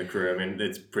 I'm joining the crew. I mean,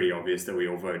 it's pretty obvious that we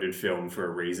all voted film for a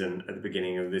reason at the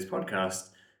beginning of this podcast.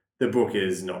 The book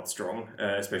is not strong,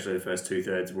 especially the first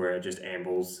 2/3 where it just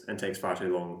ambles and takes far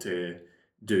too long to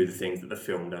do the things that the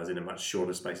film does in a much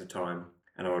shorter space of time.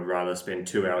 and I would rather spend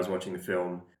 2 hours watching the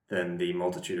film than the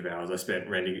multitude of hours I spent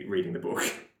reading the book.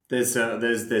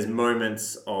 There's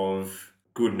moments of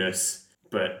goodness,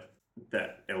 but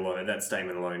that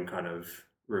statement alone kind of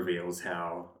reveals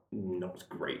how not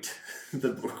great the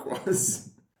book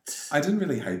was. I didn't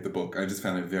really hate the book. I just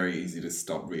found it very easy to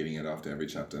stop reading it after every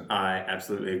chapter. I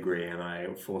absolutely agree, and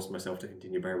I forced myself to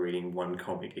continue by reading one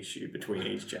comic issue between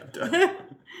each chapter.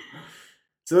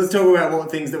 So let's talk about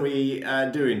what things that we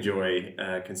do enjoy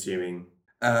consuming.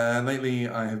 Lately,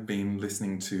 I have been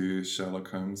listening to Sherlock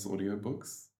Holmes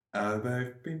audiobooks.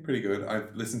 They've been pretty good.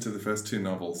 I've listened to the first 2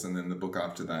 novels, and then the book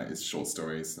after that is short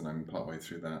stories, and I'm partway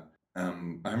through that.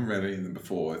 I haven't read any of them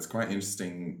before. It's quite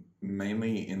interesting,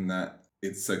 mainly in that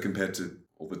it's so compared to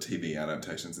all the TV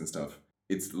adaptations and stuff,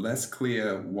 it's less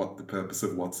clear what the purpose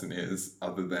of Watson is,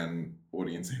 other than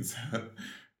audience insert.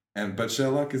 But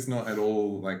Sherlock is not at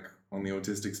all like on the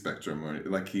autistic spectrum, or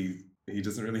like he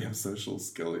doesn't really have social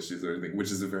skill issues or anything,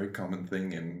 which is a very common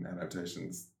thing in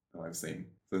adaptations that I've seen.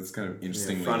 So it's kind of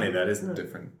interestingly funny that, isn't it?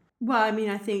 Different. Well, I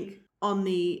mean, I think on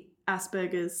the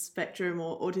Asperger's spectrum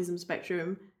or autism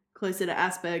spectrum, closer to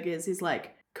Asperger's is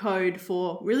like code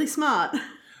for really smart.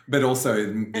 But also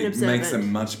it observant. makes a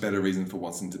much better reason for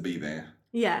Watson to be there.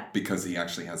 Yeah. Because he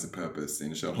actually has a purpose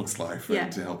in Sherlock's life and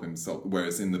to help him solve.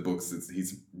 Whereas in the books,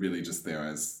 he's really just there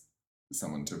as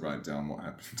someone to write down what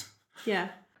happened. Yeah.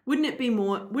 Wouldn't it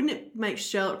make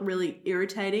Sherlock really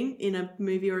irritating in a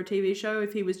movie or a TV show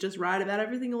if he was just right about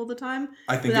everything all the time?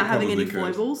 I think without it having any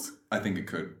probably could. foibles? I think it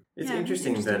could. It's Yeah,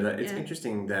 interesting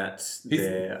interesting, that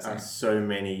there are so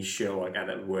many Sherlock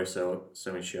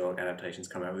adaptations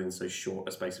come out within so short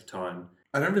a space of time.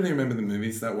 I don't really remember the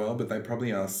movies that well, but they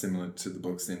probably are similar to the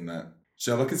books in that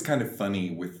Sherlock is kind of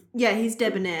funny with... Yeah, he's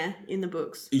debonair in the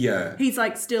books. Yeah. He's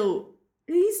like still...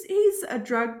 He's a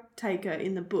drug taker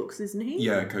in the books, isn't he?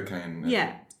 Yeah, cocaine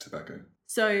and tobacco.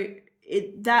 So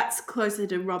that's closer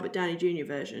to Robert Downey Jr.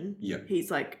 version. Yeah. He's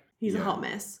a hot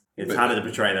mess. It's harder to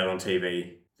portray that on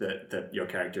TV, that your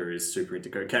character is super into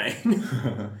cocaine.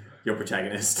 Your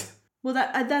protagonist. Well,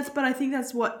 but I think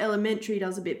that's what Elementary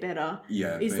does a bit better.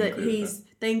 Yeah. Is that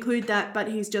they include that, but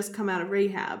he's just come out of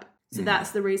rehab. So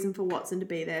that's the reason for Watson to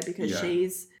be there, because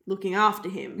she's looking after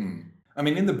him. I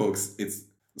mean, in the books, it's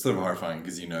sort of horrifying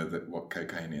because you know that what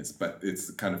cocaine is, but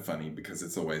it's kind of funny because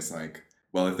it's always like,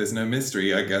 well, if there's no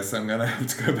mystery, I guess I'm gonna have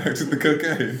to go back to the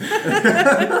cocaine.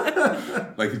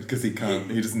 Like, because he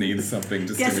just needs something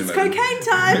to Guess stimulate. it's cocaine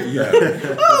time. Yeah.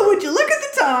 Oh, would you look at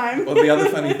the time? Well, the other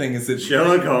funny thing is that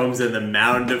Sherlock Holmes and the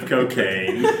mound of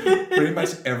cocaine. pretty much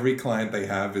every client they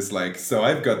have is like, so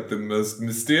I've got the most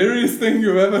mysterious thing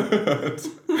you've ever heard.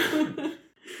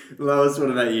 Lois, what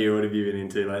about you? What have you been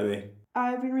into lately?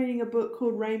 I've been reading a book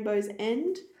called Rainbow's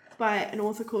End by an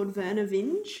author called Verna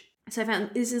Vinge. So I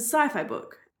found this is a sci-fi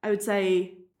book. I would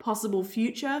say possible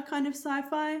future kind of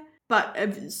sci-fi,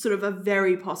 but sort of a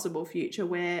very possible future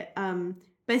where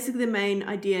basically the main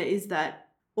idea is that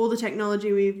all the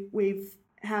technology we've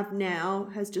have now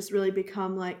has just really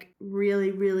become like really,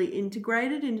 really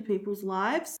integrated into people's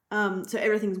lives. So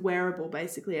everything's wearable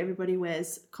basically. Everybody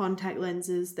wears contact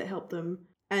lenses that help them,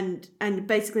 and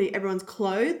basically everyone's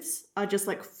clothes are just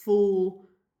like full.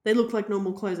 They look like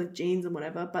normal clothes, like jeans and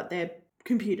whatever, but they're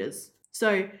computers.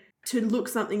 So to look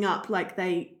something up, like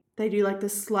they do like the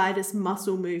slightest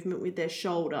muscle movement with their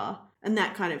shoulder and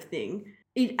that kind of thing.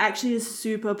 It actually is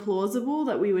super plausible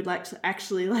that we would like to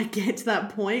actually like get to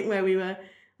that point where we were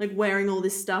like wearing all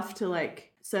this stuff to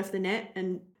like surf the net.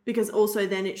 And because also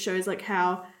then it shows like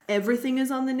how everything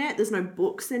is on the net. There's no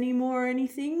books anymore or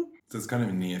anything. So it's kind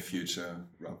of near future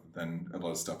rather than a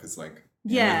lot of stuff is like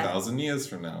 1,000 years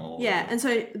from now. Yeah, and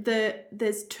so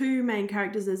there's two main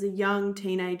characters. There's a young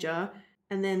teenager,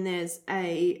 and then there's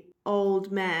a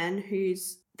old man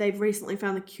they've recently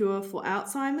found the cure for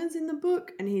Alzheimer's in the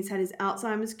book, and he's had his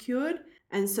Alzheimer's cured.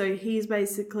 And so he's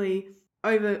basically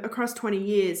across 20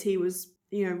 years, he was,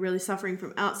 really suffering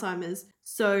from Alzheimer's.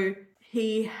 So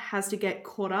he has to get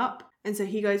caught up. And so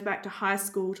he goes back to high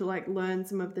school to like learn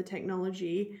some of the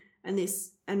technology and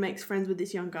makes friends with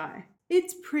this young guy.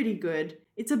 It's pretty good.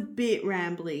 It's a bit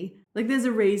rambly. Like, there's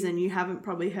a reason you haven't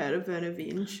probably heard of Verna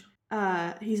Vinge.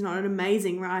 He's not an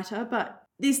amazing writer, but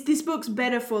this book's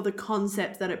better for the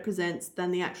concept that it presents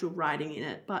than the actual writing in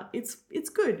it. But it's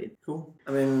good. Cool.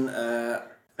 I mean, I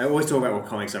always talk about what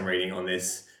comics I'm reading on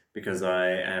this because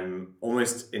I am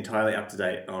almost entirely up to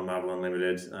date on Marvel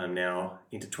Unlimited. I'm now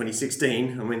into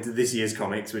 2016. I'm into this year's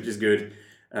comics, which is good.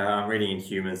 I'm reading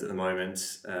Inhumans at the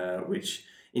moment, which...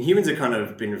 Inhumans are kind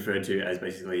of been referred to as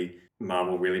basically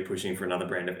Marvel really pushing for another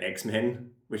brand of X-Men,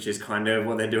 which is kind of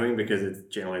what they're doing because it's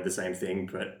generally the same thing,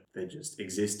 but they just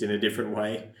exist in a different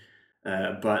way.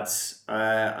 But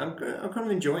I'm kind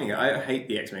of enjoying it. I hate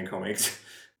the X-Men comics,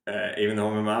 even though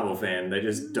I'm a Marvel fan. They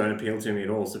just don't appeal to me at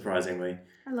all, surprisingly.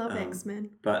 I love X-Men.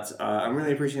 But I'm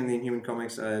really appreciating the Inhuman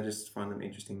comics. I just find them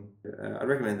interesting. I'd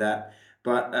recommend that.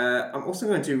 But I'm also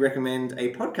going to recommend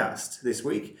a podcast this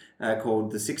week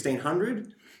called The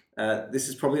 1600. This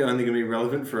is probably only going to be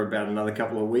relevant for about another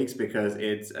couple of weeks because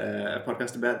it's a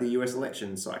podcast about the US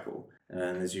election cycle.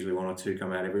 And there's usually one or two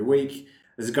come out every week.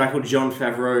 There's a guy called Jon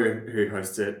Favreau who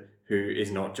hosts it, who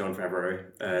is not Jon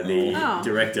Favreau, the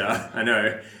director. I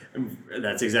know,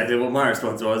 that's exactly what my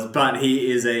response was. But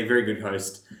he is a very good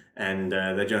host, and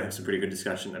they generally have some pretty good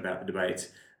discussion about the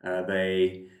debate.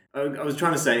 I was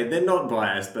trying to say they're not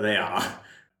biased, but they are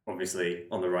obviously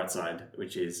on the right side,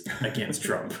 which is against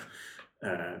Trump.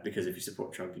 Because if you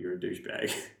support Trump, you're a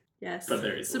douchebag. Yes. But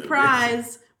there is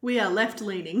surprise, we are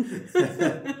left-leaning.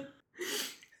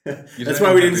 That's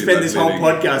why we didn't spend this whole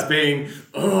podcast being,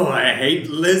 I hate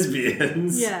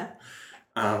lesbians. Yeah.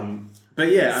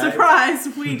 But yeah. Surprise,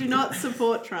 we do not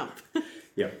support Trump.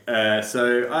 Yeah.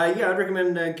 So I'd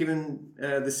recommend giving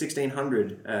the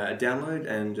 1600 a download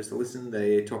and just a listen.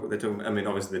 They're talking. I mean,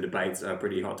 obviously the debates are a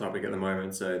pretty hot topic at the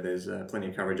moment, so there's plenty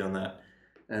of coverage on that.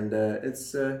 And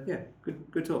it's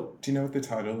good talk. Do you know what the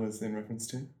title is in reference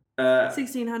to?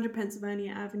 1600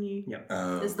 Pennsylvania Avenue.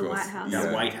 Yeah. Is the White House.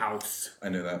 The White House. I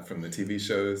know that from the TV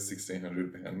show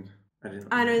 1600 Penn.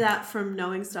 I know that from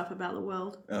knowing stuff about the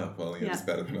world. Oh, well, yeah, it's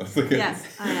better than us, I guess. Yes,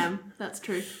 I am. That's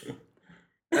true.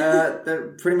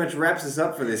 That pretty much wraps us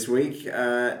up for this week.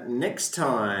 Next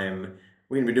time,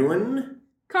 we're going to be doing...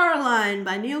 Coraline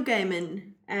by Neil Gaiman.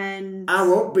 And I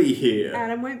won't be here.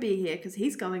 Adam won't be here because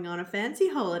he's going on a fancy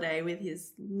holiday with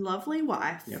his lovely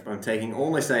wife. Yep, I'm taking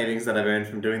all my savings that I've earned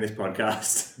from doing this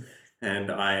podcast, and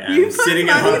I am sitting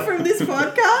at home. You from this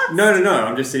podcast? No.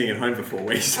 I'm just sitting at home for 4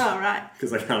 weeks. Oh, right.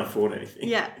 Because I can't afford anything.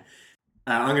 Yeah.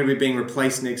 I'm going to be being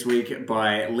replaced next week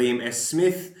by Liam S.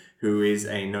 Smith, who is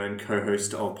a known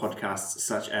co-host of podcasts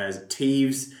such as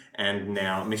Teeves and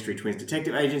now Mystery Twins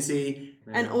Detective Agency.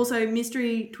 And also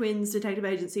Mystery Twins Detective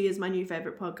Agency is my new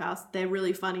favourite podcast. They're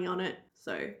really funny on it.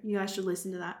 So you guys should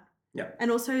listen to that. Yeah.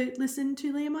 And also listen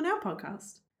to Liam on our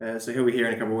podcast. So he'll be here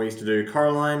in a couple of weeks to do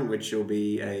Coraline, which will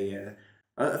be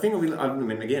I think it'll be, I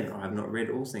mean, again, I have not read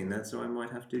or seen that, so I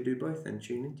might have to do both and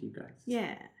tune into you guys.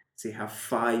 Yeah. See how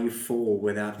far you fall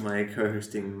without my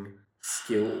co-hosting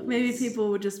skills. Maybe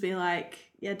people would just be like,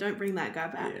 yeah, don't bring that guy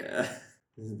back. Yeah.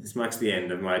 This marks the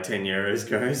end of my tenure as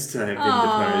co-host. I've been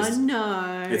deposed. Oh,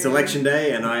 no. It's election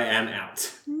day and I am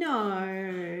out.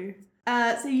 No.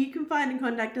 So you can find and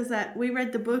contact us at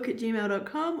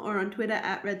wereadthebook@gmail.com or on Twitter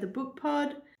at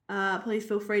readthebookpod. Please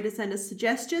feel free to send us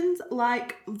suggestions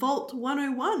like Vault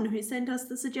 101, who sent us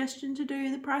the suggestion to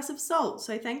do The Price of Salt.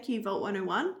 So thank you, Vault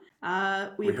 101.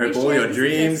 We hope all your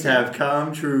dreams have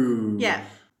come true. Yeah.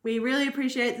 We really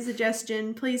appreciate the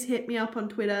suggestion. Please hit me up on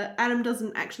Twitter. Adam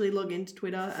doesn't actually log into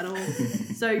Twitter at all.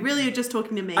 So really you're just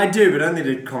talking to me. I do, but only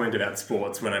to comment about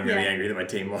sports when I'm really angry that my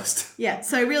team lost. Yeah,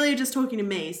 so really you're just talking to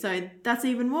me. So that's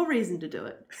even more reason to do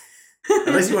it.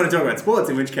 Unless you want to talk about sports,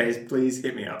 in which case, please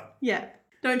hit me up. Yeah,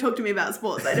 don't talk to me about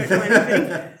sports. I don't know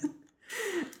anything.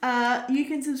 You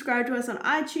can subscribe to us on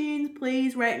iTunes.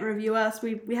 Please rate and review us.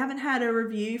 We haven't had a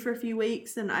review for a few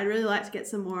weeks, and I'd really like to get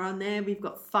some more on there. We've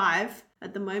got 5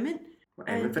 at the moment. We're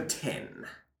aiming for 10.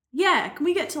 Yeah, can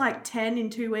we get to like 10 in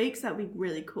 2 weeks? That'd be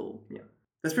really cool. Yeah.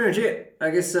 That's pretty much it.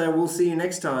 I guess we'll see you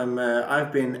next time.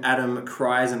 I've been Adam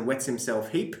Cries and Wets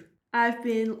Himself Heap. I've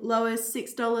been Lois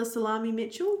 $6 Salami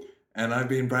Mitchell. And I've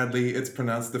been Bradley, it's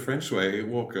pronounced the French way,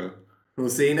 Walker. We'll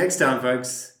see you next time,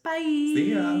 folks. Bye.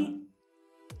 See ya.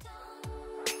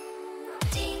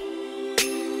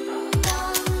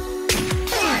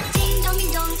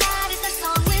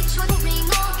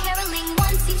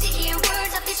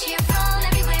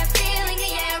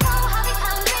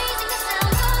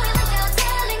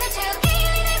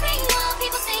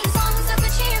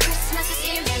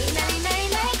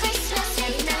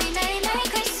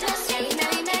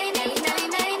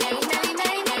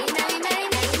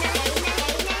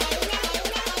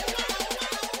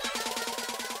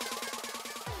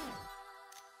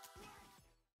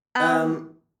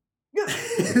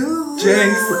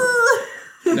 Jinx!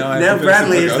 Now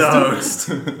Bradley is the host.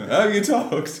 Oh, you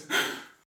talked.